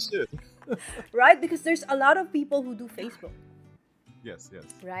should. Right? Because there's a lot of people who do Facebook. Yes.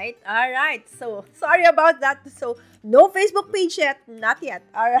 Right? All right. So, sorry about that. So, no Facebook page yet. Not yet.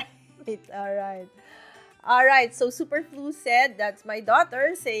 All right. All right. All right. So, Superflu said, that's my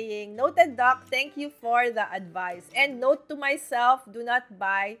daughter saying, noted, Doc, thank you for the advice. And note to myself, do not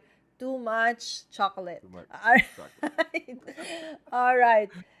buy too much chocolate. Too much All chocolate. right. All right.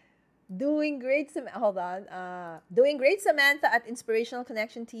 Doing great, hold on. Doing great, Samantha at Inspirational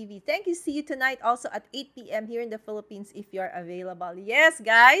Connection TV. Thank you. See you tonight also at 8 p.m. here in the Philippines if you're available. Yes,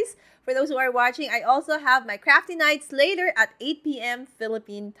 guys. For those who are watching, I also have my crafty nights later at 8 p.m.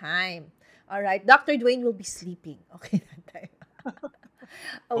 Philippine time. All right. Dr. Dwayne will be sleeping. Okay, that time.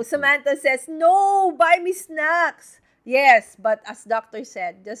 Oh, Samantha says, no, buy me snacks. Yes, but as doctor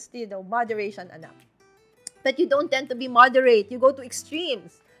said, just, moderation enough. But you don't tend to be moderate. You go to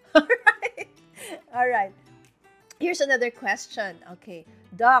extremes. All right. All right. Here's another question. Okay.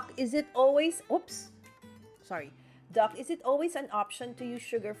 Doc, is it always, Doc, is it always an option to use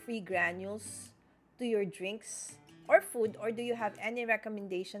sugar-free granules to your drinks or food, or do you have any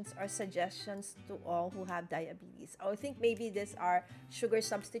recommendations or suggestions to all who have diabetes? I think maybe these are sugar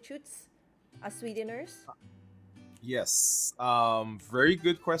substitutes as sweeteners. Yes. Very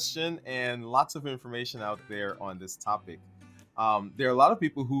good question, and lots of information out there on this topic. There are a lot of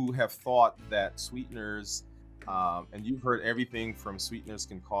people who have thought that sweeteners, and you've heard everything from sweeteners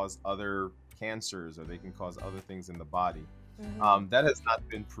can cause other cancers or they can cause other things in the body. Mm-hmm. That has not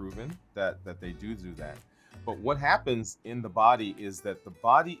been proven that they do that. But what happens in the body is that the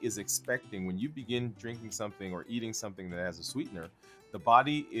body is expecting when you begin drinking something or eating something that has a sweetener, the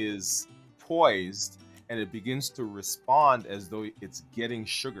body is poised and it begins to respond as though it's getting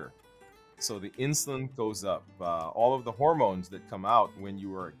sugar. So the insulin goes up. All of the hormones that come out when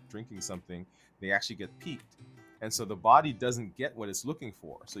you are drinking something, they actually get peaked. And so the body doesn't get what it's looking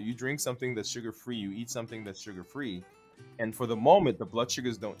for. So you drink something that's sugar-free, you eat something that's sugar-free, and for the moment, the blood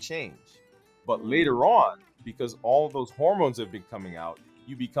sugars don't change. But later on, because all of those hormones have been coming out,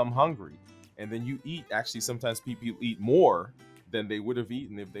 you become hungry. And then you eat, actually, sometimes people eat more than they would have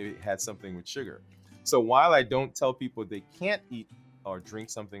eaten if they had something with sugar. So while I don't tell people they can't eat or drink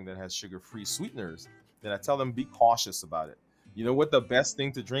something that has sugar-free sweeteners, then I tell them be cautious about it. You know what the best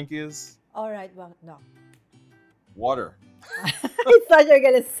thing to drink is? All right, well, no. Water. I thought you were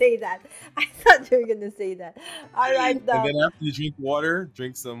going to say that. All right, And then after you drink water,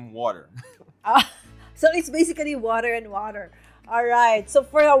 drink some water. So it's basically water and water. All right. So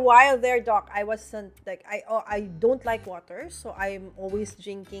for a while there, Doc, I wasn't like I don't like water, so I'm always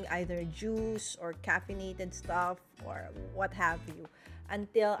drinking either juice or caffeinated stuff or what have you,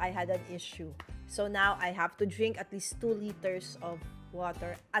 until I had an issue. So now I have to drink at least 2 liters of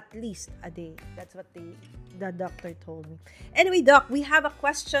water at least a day. That's what the doctor told me. Anyway, Doc, we have a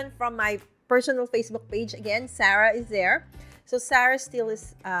question from my personal Facebook page. Again, Sarah is there. So Sarah still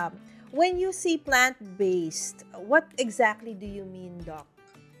is. When you say plant-based, what exactly do you mean, Doc?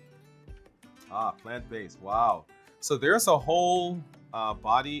 Plant-based. Wow. So there's a whole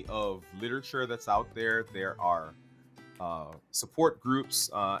body of literature that's out there. There are support groups.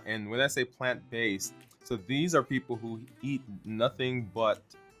 And when I say plant-based, so these are people who eat nothing but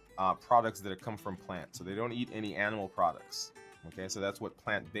products that come from plants. So they don't eat any animal products. Okay, so that's what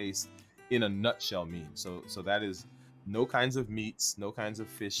plant-based in a nutshell means. So that is no kinds of meats, no kinds of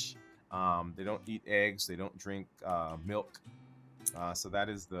fish. They don't eat eggs. They don't drink milk. So that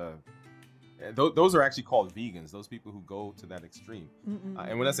is those are actually called vegans. Those people who go to that extreme.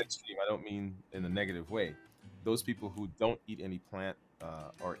 And when I say extreme, I don't mean in a negative way. Those people who don't eat any plant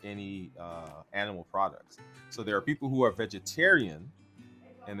or any animal products. So there are people who are vegetarian,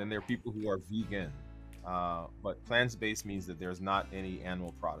 and then there are people who are vegan. But plant-based means that there's not any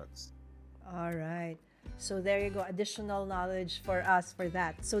animal products. All right. So there you go. Additional knowledge for us for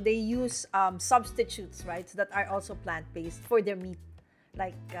that. So they use substitutes, right? So that are also plant-based for their meat,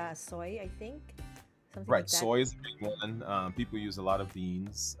 like soy, I think, something Right, like that. soy is a big one. People use a lot of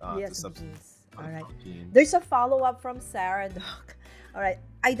beans to Yes, substitute beans. for All the right. protein. There's a follow-up from Sarah, Doc. All right.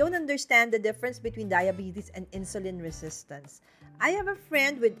 I don't understand the difference between diabetes and insulin resistance. I have a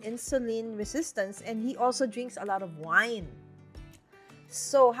friend with insulin resistance, and he also drinks a lot of wine.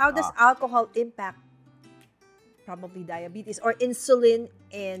 So, how does Ah, alcohol impact probably diabetes or insulin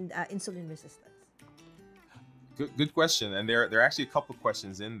and insulin resistance? good question. And there are actually a couple of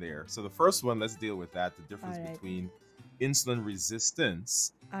questions in there. So the first one, let's deal with that: the All difference right. between insulin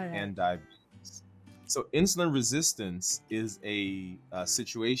resistance All right. and diabetes. So insulin resistance is a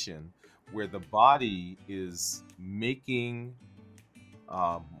situation where the body is making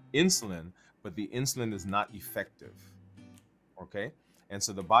insulin, but the insulin is not effective. Okay. And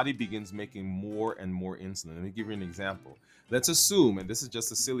so the body begins making more and more insulin. Let me give you an example. Let's assume, and this is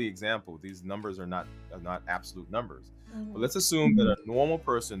just a silly example, these numbers are not absolute numbers, but Mm-hmm. let's assume that a normal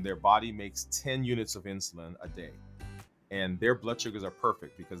person, their body makes 10 units of insulin a day, and their blood sugars are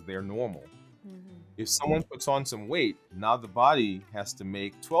perfect because they're normal. Mm-hmm. If someone puts on some weight, now the body has to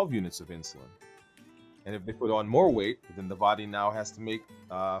make 12 units of insulin. And if they put on more weight, then the body now has to make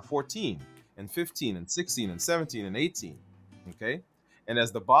 14 and 15 and 16 and 17 and 18. Okay. And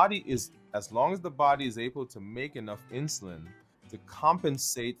as long as the body is able to make enough insulin to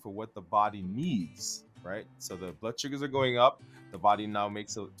compensate for what the body needs, right? So the blood sugars are going up, the body now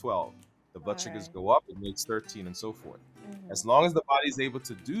makes a 12. The blood All sugars right. go up, it makes 13 and so forth. As Mm-hmm. long as the body is able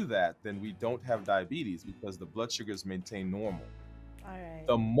to do that, then we don't have diabetes because the blood sugars maintain normal. All right.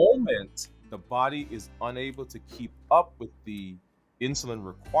 The moment the body is unable to keep up with the insulin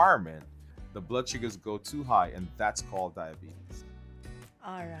requirement, the blood sugars go too high, and that's called diabetes.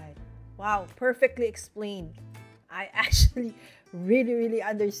 All right. Wow. Perfectly explained. I actually really, really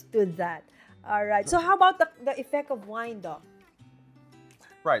understood that. All right. So, how about the effect of wine, Doc,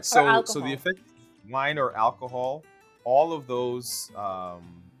 Right. or So the alcohol? effect of wine or alcohol, all of those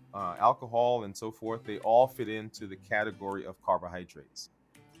alcohol and so forth, they all fit into the category of carbohydrates.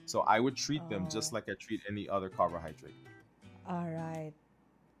 So I would treat them just Oh, like I treat any other carbohydrate. all right.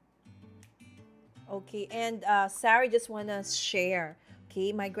 Okay, and Sarah just wanna share.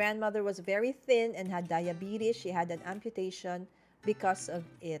 Okay, my grandmother was very thin and had diabetes. She had an amputation because of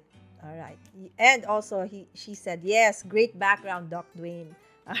it. All right, and also she said yes. Great background, Doc Dwayne.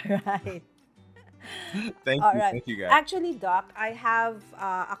 All right. All right. Thank you, guys. Actually, Doc, I have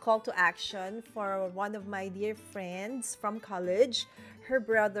a call to action for one of my dear friends from college. Her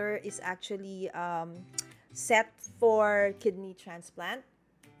brother is actually set for kidney transplant,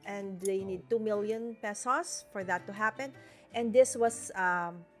 and they Oh, need 2 million pesos for that to happen. And this was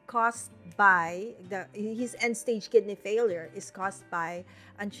caused by his end stage kidney failure is caused by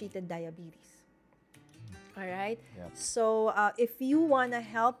untreated diabetes. All right. yeah. So if you want to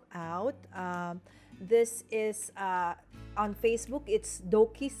help out, this is on Facebook. It's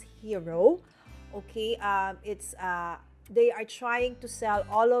Doki's Hero. Okay. It's they are trying to sell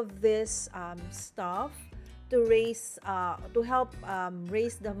all of this stuff to raise to help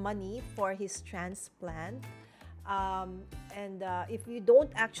raise the money for his transplant. And if you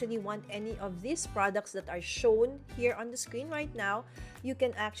don't actually want any of these products that are shown here on the screen right now, you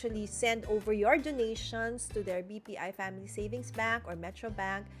can actually send over your donations to their BPI Family Savings Bank or Metro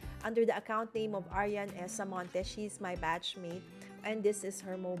Bank under the account name of Arian Esamonte. She's my batchmate, and this is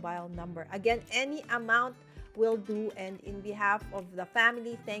her mobile number. Again, any amount will do, and in behalf of the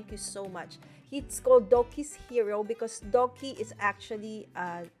family, thank you so much. It's called Doki's Hero because Doki is actually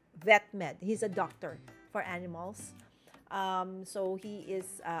a vet med. He's a doctor for animals. So he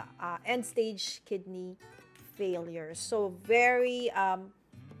is end stage kidney failure. So very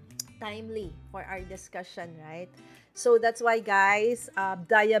timely for our discussion, right? So that's why, guys,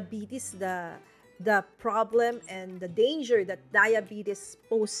 diabetes, the problem and the danger that diabetes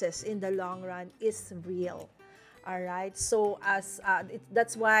poses in the long run is real. All right. So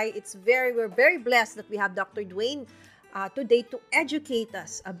that's why we're very blessed that we have Dr. Dwayne today to educate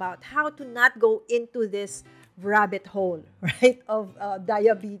us about how to not go into this rabbit hole, right, of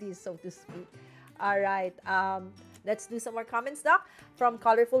diabetes, so to speak. All right. Let's do some more comments, Doc. From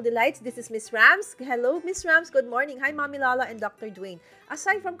Colorful Delights, this is Miss Rams. Hello, Miss Rams. Good morning. Hi, Mommy Lala and Dr. Dwayne.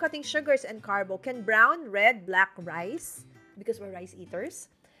 Aside from cutting sugars and carbo, can brown, red, black rice, because we're rice eaters,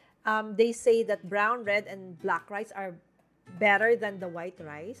 they say that brown, red, and black rice are better than the white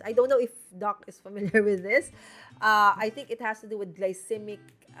rice. I don't know if Doc is familiar with this. I think it has to do with glycemic.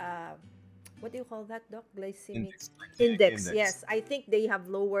 Uh, what do you call that, Doc? Glycemic Index, glycemic index. index. Yes, I think they have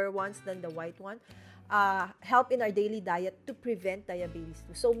lower ones than the white one. Help in our daily diet to prevent diabetes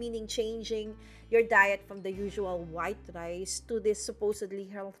too. So meaning changing your diet from the usual white rice to this supposedly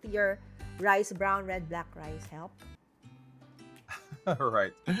healthier rice, brown, red, black rice help. All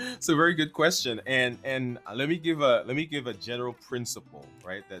right. So very good question. And let me give a general principle,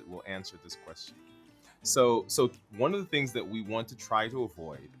 right, that will answer this question. So one of the things that we want to try to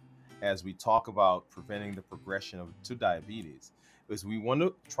avoid as we talk about preventing the progression of to diabetes is we want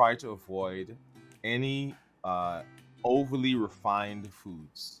to try to avoid any overly refined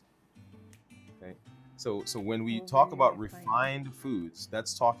foods. Okay. So when we talk Overly about refined. refined foods,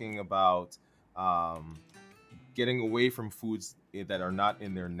 that's talking about um, getting away from foods that are not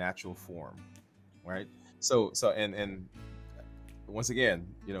in their natural form, right? And once again,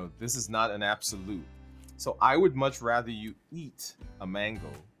 this is not an absolute. So I would much rather you eat a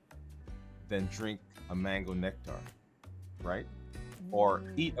mango than drink a mango nectar, right? Or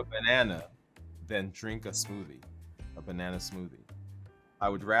eat a Mm. banana than drink a banana smoothie. I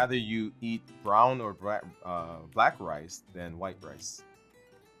would rather you eat brown or black rice than white rice.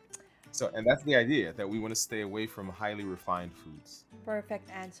 So, and that's the idea that we want to stay away from highly refined foods. Perfect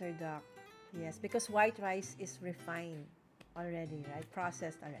answer, Doc. Yes, because white rice is refined already, right?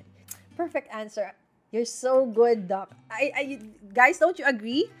 Processed already. Perfect answer. You're so good, Doc. Guys, don't you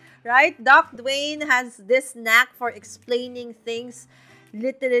agree? Right? Doc Dwayne has this knack for explaining things.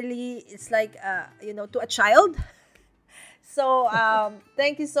 Literally, it's like to a child. So,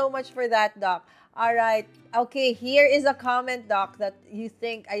 thank you so much for that, Doc. All right. Okay, here is a comment, Doc, that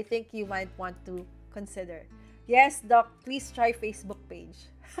I think you might want to consider. Yes, Doc, please try Facebook page.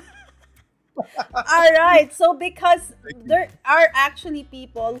 All right. So because Thank you. there are actually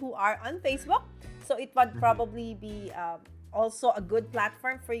people who are on Facebook, so it would Mhm. probably be also a good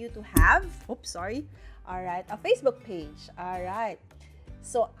platform for you to have. Oops, sorry. All right, a Facebook page. All right.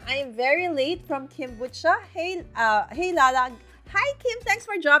 So I'm very late from Kimbucha. Hey Lala. Hi Kim, thanks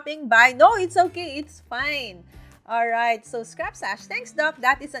for dropping by. No, it's okay. It's fine. All right. So Scrap Sash, thanks Doc.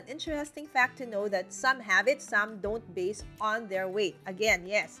 That is an interesting fact to know that some have it, some don't based on their weight. Again,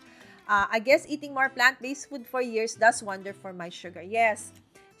 yes. I guess eating more plant-based food for years does wonder for my sugar. Yes,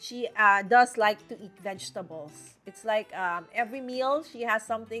 she does like to eat vegetables. It's like every meal she has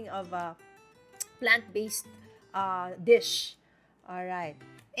something of a plant-based dish. All right.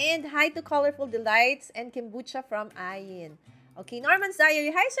 And hi to Colorful Delights and Kombucha from Ayin. Okay, Norman's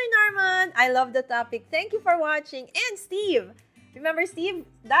Diary. Hi, Sir Norman. I love the topic. Thank you for watching. And Steve. Remember Steve?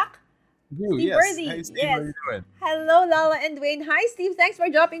 Doc? You, Steve yes. Hey, Worthy. Steve, how are Yes. you doing? Hello, Lala and Dwayne. Hi, Steve. Thanks for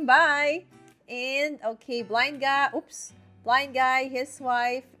dropping by. And okay, blind guy, his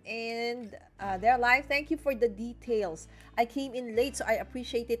wife, and their life. Thank you for the details. I came in late, so I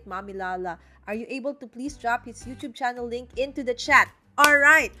appreciate it, Mami Lala. Are you able to please drop his YouTube channel link into the chat? All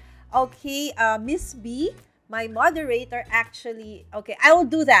right. Okay, Miss B, my moderator, actually. Okay, I will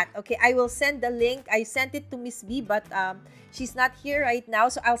do that. Okay, I will send the link. I sent it to Miss B, but she's not here right now,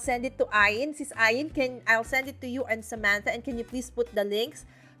 so I'll send it to Ayin. Sis Ayin, I'll send it to you and Samantha, and can you please put the links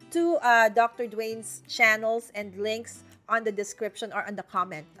to Dr. Dwayne's channels and links on the description or on the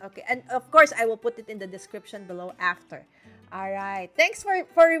comment. Okay, and of course, I will put it in the description below after. All right. Thanks for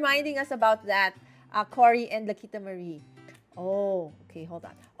reminding us about that, Corey and Lakita Marie. Oh, okay, hold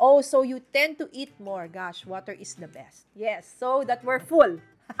on. Oh, so you tend to eat more. Gosh, water is the best. Yes, so that we're full.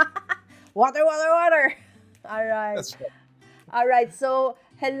 Water, water, water. All right. That's right. All right. So,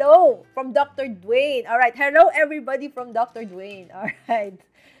 hello from Dr. Dwayne. All right. Hello, everybody from Dr. Dwayne. All right.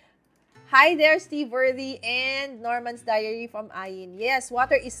 Hi there, Steve Worthy and Norman's Diary from Ayin. Yes,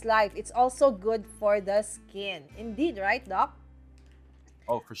 water is life. It's also good for the skin. Indeed, right, Doc?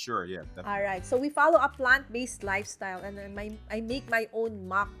 Oh, for sure. Yeah, All definitely. right. So we follow a plant-based lifestyle, and I make my own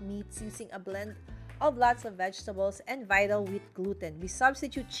mock meats using a blend of lots of vegetables and vital wheat gluten. We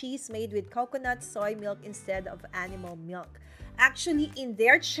substitute cheese made with coconut soy milk instead of animal milk. Actually, in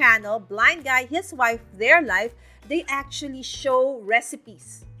their channel, Blind Guy, his wife, their life, they actually show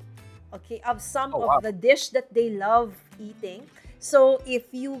recipes, okay, of some Oh, of wow. the dish that they love eating. So if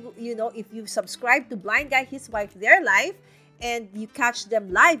you subscribe to Blind Guy, his wife, their life, and you catch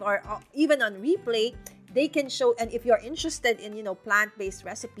them live or even on replay, they can show. And if you're interested in plant-based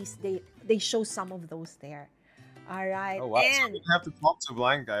recipes, they show some of those there. All right. Oh, wow. So I'm And gonna have to talk to a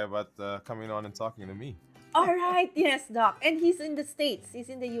blind guy about coming on and talking to me. all right, yes, Doc. And he's in the States. He's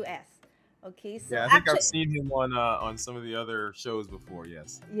in the US. Okay, so Yeah, I think I've actually, seen him on some of the other shows before.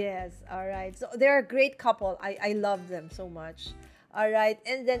 Yes. yes, all right. So they're a great couple. I love them so much. All right,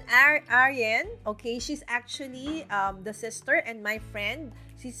 and then Aryan, okay, she's actually the sister and my friend.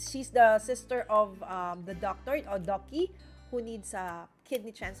 She's the sister of the doctor or Doki who needs a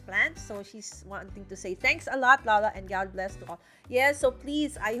kidney transplant. So she's wanting to say thanks a lot, Lala, and God bless to all. Yeah, so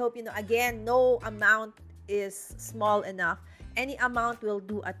please, I hope you know again, no amount is small enough. Any amount will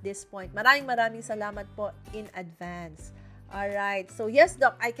do at this point. Maraming salamat po in advance. All right. So yes,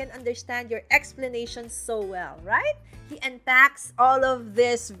 Doc, I can understand your explanation so well, right? He unpacks all of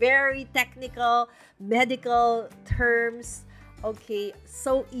this very technical medical terms, okay,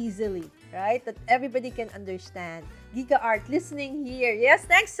 so easily, right? That everybody can understand. Giga Art, listening here. Yes,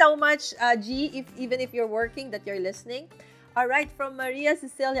 thanks so much, G, if even if you're working, that you're listening. All right, from Maria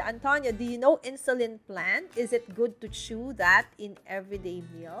Cecilia Antonio, do you know insulin plant? Is it good to chew that in everyday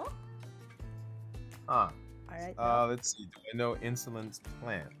meal? Huh. All right, Doc. Let's see. Do I know insulin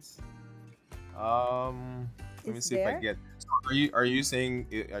plants? Let me Is see if I there? get. So are you saying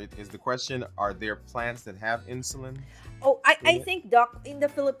is the question, are there plants that have insulin Oh, I in it? think, Doc, in the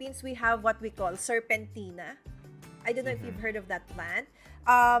Philippines, we have what we call serpentina. I don't know if Mm-hmm. you've heard of that plant.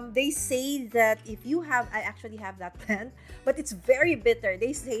 They say that if you have, I actually have that plant, but it's very bitter.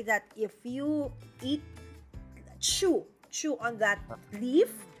 They say that if you eat, chew on that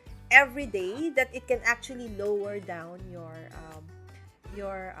leaf every day, that it can actually lower down your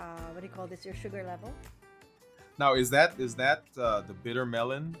what do you call this? Your sugar level. Now, is that the bitter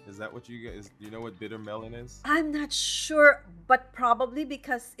melon? Is that what you guys? Do you know what bitter melon is? I'm not sure, but probably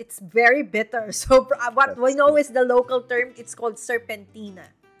because it's very bitter. So what we Yes. know is the local term. It's called serpentina.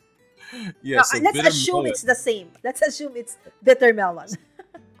 Yeah. Now, So let's bitter assume melon. it's the same. Let's assume it's bitter melon.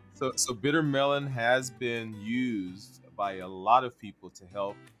 So bitter melon has been used by a lot of people to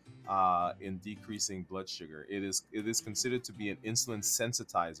help in decreasing blood sugar. It is considered to be an insulin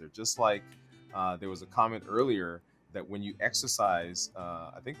sensitizer, just like there was a comment earlier that when you exercise,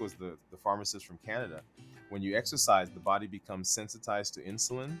 I think it was the pharmacist from Canada, when you exercise, the body becomes sensitized to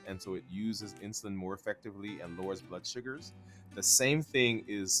insulin, and so it uses insulin more effectively and lowers blood sugars. The same thing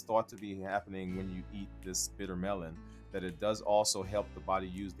is thought to be happening when you eat this bitter melon, that it does also help the body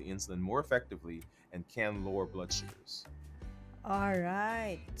use the insulin more effectively and can lower blood sugars. All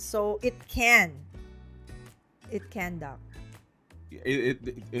right. So it can, doc.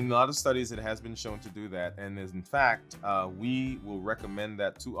 In a lot of studies, it has been shown to do that, and in fact, we will recommend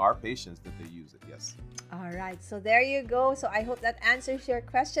that to our patients that they use it. Yes. All right. So there you go. So I hope that answers your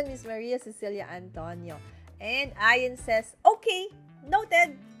question, Miss Maria Cecilia Antonio. And Ian says, okay,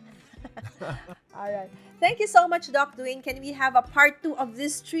 noted. All right. Thank you so much, Doc Dwayne. Can we have a part two of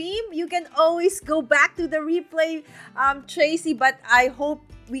this stream? You can always go back to the replay, Tracy, but I hope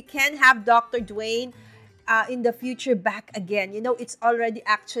we can have Dr. Dwayne in the future back again. You know, it's already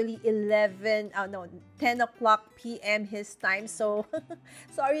actually 10 o'clock p.m. his time. So,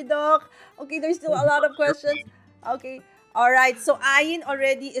 sorry, Doc. Okay, there's still a lot of questions. Okay. All right. So, Ayin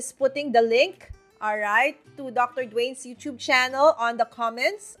already is putting the link, all right, to Dr. Dwayne's YouTube channel on the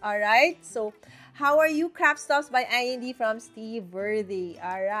comments. All right. So, how are you? Craft Stuffs by IND from Steve Worthy.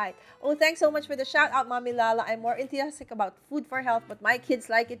 All right. Oh, thanks so much for the shout out, Mommy Lala. I'm more enthusiastic about food for health, but my kids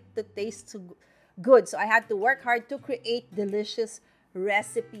like it to taste too good. So I had to work hard to create delicious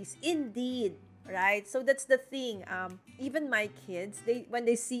recipes. Indeed. Right. So that's the thing. Even my kids, they when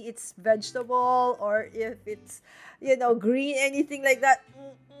they see it's vegetable or if it's, green, anything like that,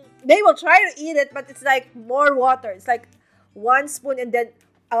 they will try to eat it, but it's like more water. It's like one spoon and then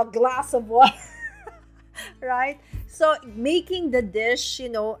a glass of water. Right? So making the dish,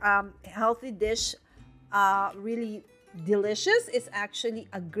 healthy dish, really delicious is actually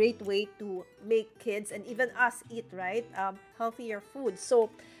a great way to make kids and even us eat, right? Healthier food.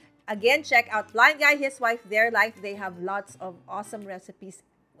 So again, check out Blind Guy, his wife, their life. They have lots of awesome recipes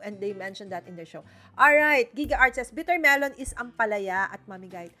and they mentioned that in their show. All right, Giga Art says, bitter melon is ampalaya at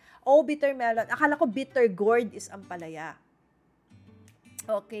Mami Guide. Oh, bitter melon. Akala ko bitter gourd is ampalaya.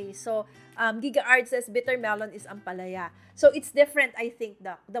 Okay, so Giga Art says bitter melon is ampalaya. So it's different, I think.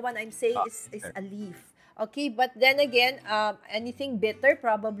 The one I'm saying Ah, is okay. a leaf. Okay, but then again, anything bitter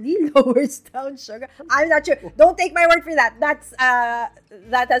probably lowers down sugar. I'm not sure. Don't take my word for that.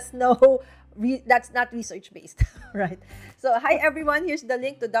 That has no. That's not research based, right? So hi everyone. Here's the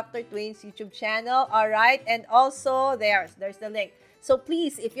link to Dr. Twain's YouTube channel. All right, and also there's the link. So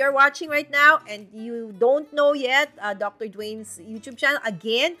please, if you're watching right now and you don't know yet Dr. Dwayne's YouTube channel,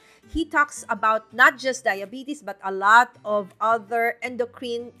 again, he talks about not just diabetes, but a lot of other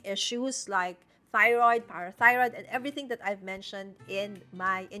endocrine issues like thyroid, parathyroid, and everything that I've mentioned in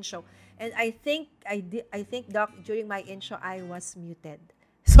my intro. And I think Doc, during my intro I was muted.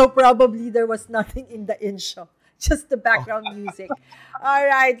 So probably there was nothing in the intro, just the Oh, background music. All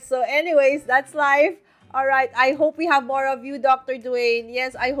right. So anyways, that's life. All right. I hope we have more of you, Dr. Dwayne.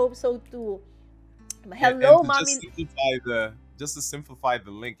 Yes, I hope so too. and Hello, to just mommy. simplify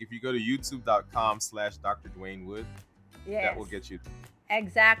the link, if you go to youtube.com/slash Dr. Dwayne Wood, that Yes. will get you.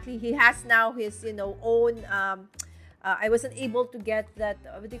 Exactly. He has now his, own. I wasn't able to get that.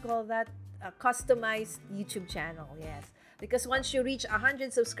 What do you call that? Customized YouTube channel. Yes, because once you reach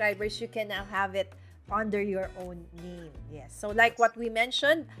 100 subscribers, you can now have it under your own name. Yes. So like Yes. what we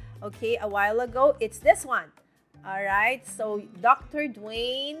mentioned, okay, a while ago, it's this one. All right. So Dr.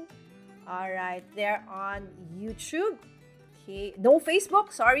 Dwayne. All right, they're on YouTube. Okay. No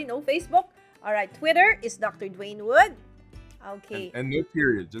Facebook. Sorry, no Facebook. All right. Twitter is Dr. Dwayne Wood. Okay. And no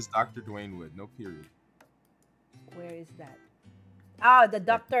period, just Dr. Dwayne Wood, no period. Where is that? Ah, the Right.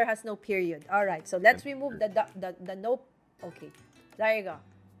 doctor has no period. All right. So And let's no remove period. the no. Okay. There you go.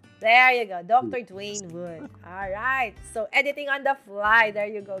 There you go. Ooh, Dr. just- Dwayne Wood. All right. So editing on the fly. There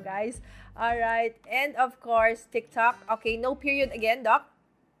you go, guys. All right. And of course, TikTok. Okay. No period again, Doc.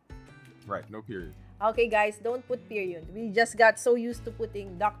 right, no period. Okay, guys. Don't put period. We just got so used to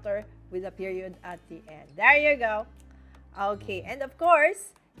putting doctor with a period at the end. There you go. Okay, and of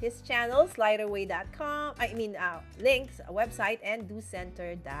course, his channels, lighterway.com, links, a website, and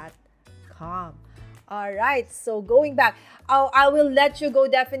docenter.com. All right, so going back, I will let you go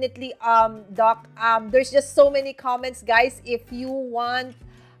definitely, Doc. There's just so many comments, guys. If you want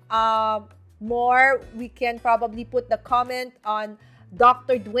more, we can probably put the comment on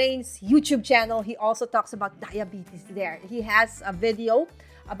Dr. Dwayne's YouTube channel. He also talks about diabetes there. He has a video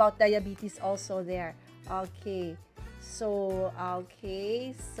about diabetes also there. Okay. So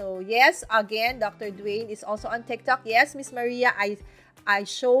yes, again, Dr. Dwayne is also on TikTok. Yes, Miss Maria, I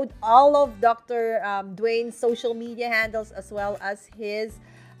showed all of Dr. Dwayne's social media handles as well as his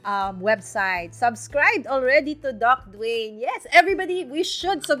website. Subscribed already to Doc Dwayne. Yes, everybody, we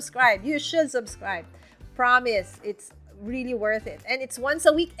should subscribe. You should subscribe. Promise, it's really worth it. And it's once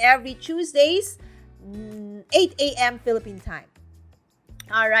a week, every Tuesdays, 8 a.m. Philippine time.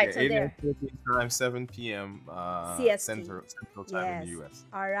 All right, Yeah, so 8 a.m. there. Philippine time, 7 p.m. CST. Central time in Yes. the U.S.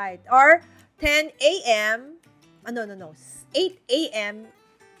 All right. Or 10 a.m. No. 8 a.m.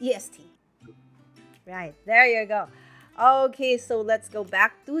 EST. Right. There you go. Okay, so let's go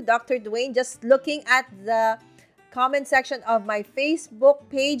back to Dr. Dwayne. Just looking at the comment section of my Facebook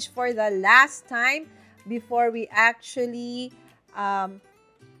page for the last time before we actually um,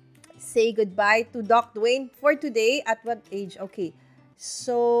 say goodbye to Doc Dwayne for today. At what age? Okay.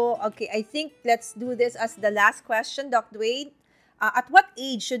 So, okay, I think let's do this as the last question, Doc Dwayne. At what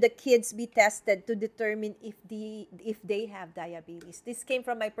age should the kids be tested to determine if they have diabetes? This came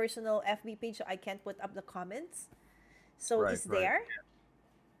from my personal FB page, so I can't put up the comments. So, Right, is right. there?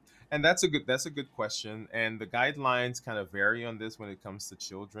 And that's a good question. And the guidelines kind of vary on this when it comes to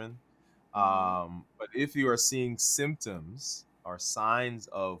children. Mm-hmm. But if you are seeing symptoms or signs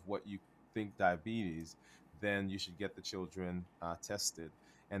of what you think diabetes, then you should get the children tested.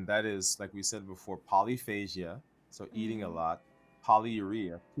 And that is, like we said before, polyphagia, so eating a Mm-hmm. lot,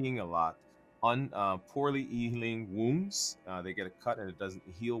 polyuria, peeing a lot, poorly healing wounds, they get a cut and it doesn't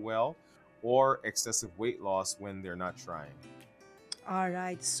heal well, or excessive weight loss when they're not trying. All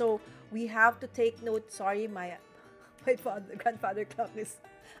right. So we have to take note. Sorry, my my grandfather clock is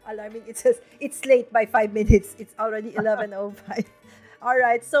alarming. It says it's late by 5 minutes. It's already 11:05. All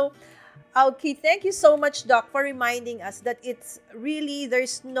right. So okay, thank you so much, Doc, for reminding us that it's really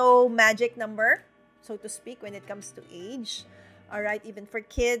there's no magic number, so to speak, when it comes to age. All right, even for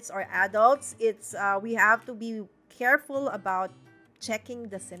kids or adults, it's we have to be careful about checking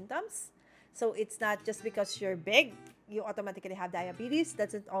the symptoms. So it's not just because you're big, you automatically have diabetes.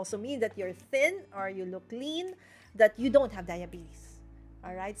 Doesn't also mean that you're thin or you look lean that you don't have diabetes.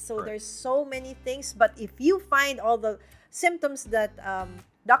 All right, so Correct. there's so many things, but if you find all the symptoms that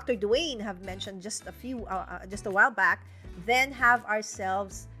Dr. Dwayne have mentioned just a while back, then have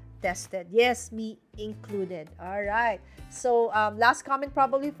ourselves tested. Yes, me included. All right. So last comment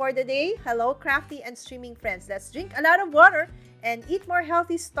probably for the day. Hello, crafty and streaming friends. Let's drink a lot of water and eat more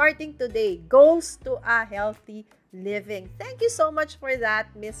healthy starting today. Goals to a healthy living. Thank you so much for that,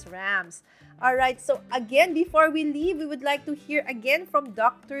 Miss Rams. All right, so again, before we leave, we would like to hear again from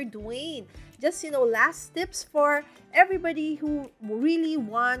Dr. Dwayne. Just, last tips for everybody who really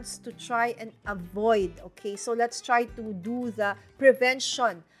wants to try and avoid. Okay, so let's try to do the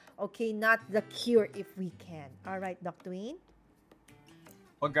prevention. Okay, not the cure if we can. All right, Dr. Dwayne.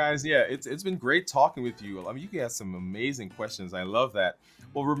 Well, guys, yeah, it's been great talking with you. I mean, you have some amazing questions. I love that.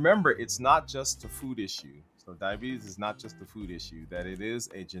 Well, remember, it's not just a food issue. So diabetes is not just a food issue; that it is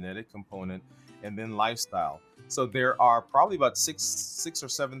a genetic component, and then lifestyle. So there are probably about six or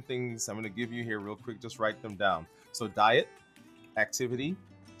seven things I'm going to give you here real quick. Just write them down. So diet, activity,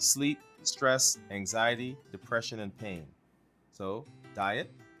 sleep, stress, anxiety, depression, and pain. So, diet,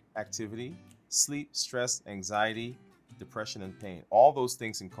 activity, sleep, stress, anxiety, depression, and pain. All those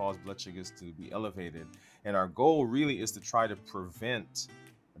things can cause blood sugars to be elevated. And our goal really is to try to prevent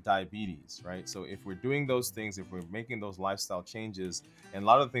diabetes, right? So, if we're doing those things, if we're making those lifestyle changes, and a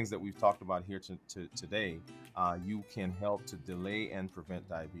lot of the things that we've talked about here today, you can help to delay and prevent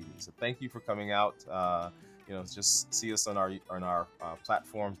diabetes. So, thank you for coming out. Just see us on our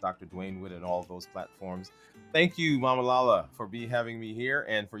platforms, Dr. Dwayne Wood, and all of those platforms. Thank you, Mama Lala, for having me here,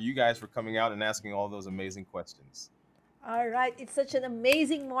 and for you guys for coming out and asking all those amazing questions. All right. It's such an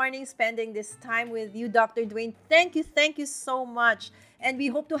amazing morning spending this time with you, Dr. Dwayne. Thank you so much. And we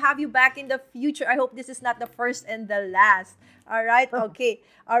hope to have you back in the future. I hope this is not the first and the last. All right. Okay.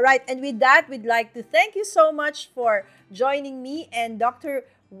 All right. And with that, we'd like to thank you so much for joining me and Dr.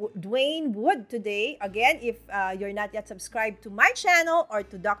 Dwayne Wood today. Again, if you're not yet subscribed to my channel or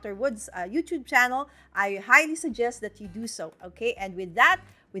to Dr. Wood's YouTube channel, I highly suggest that you do so. Okay. And with that,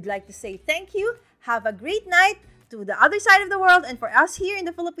 we'd like to say thank you. Have a great night to the other side of the world, and for us here in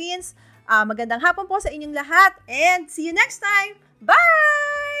the Philippines, magandang hapon po sa inyong lahat, and see you next time.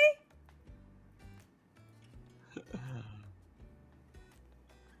 Bye!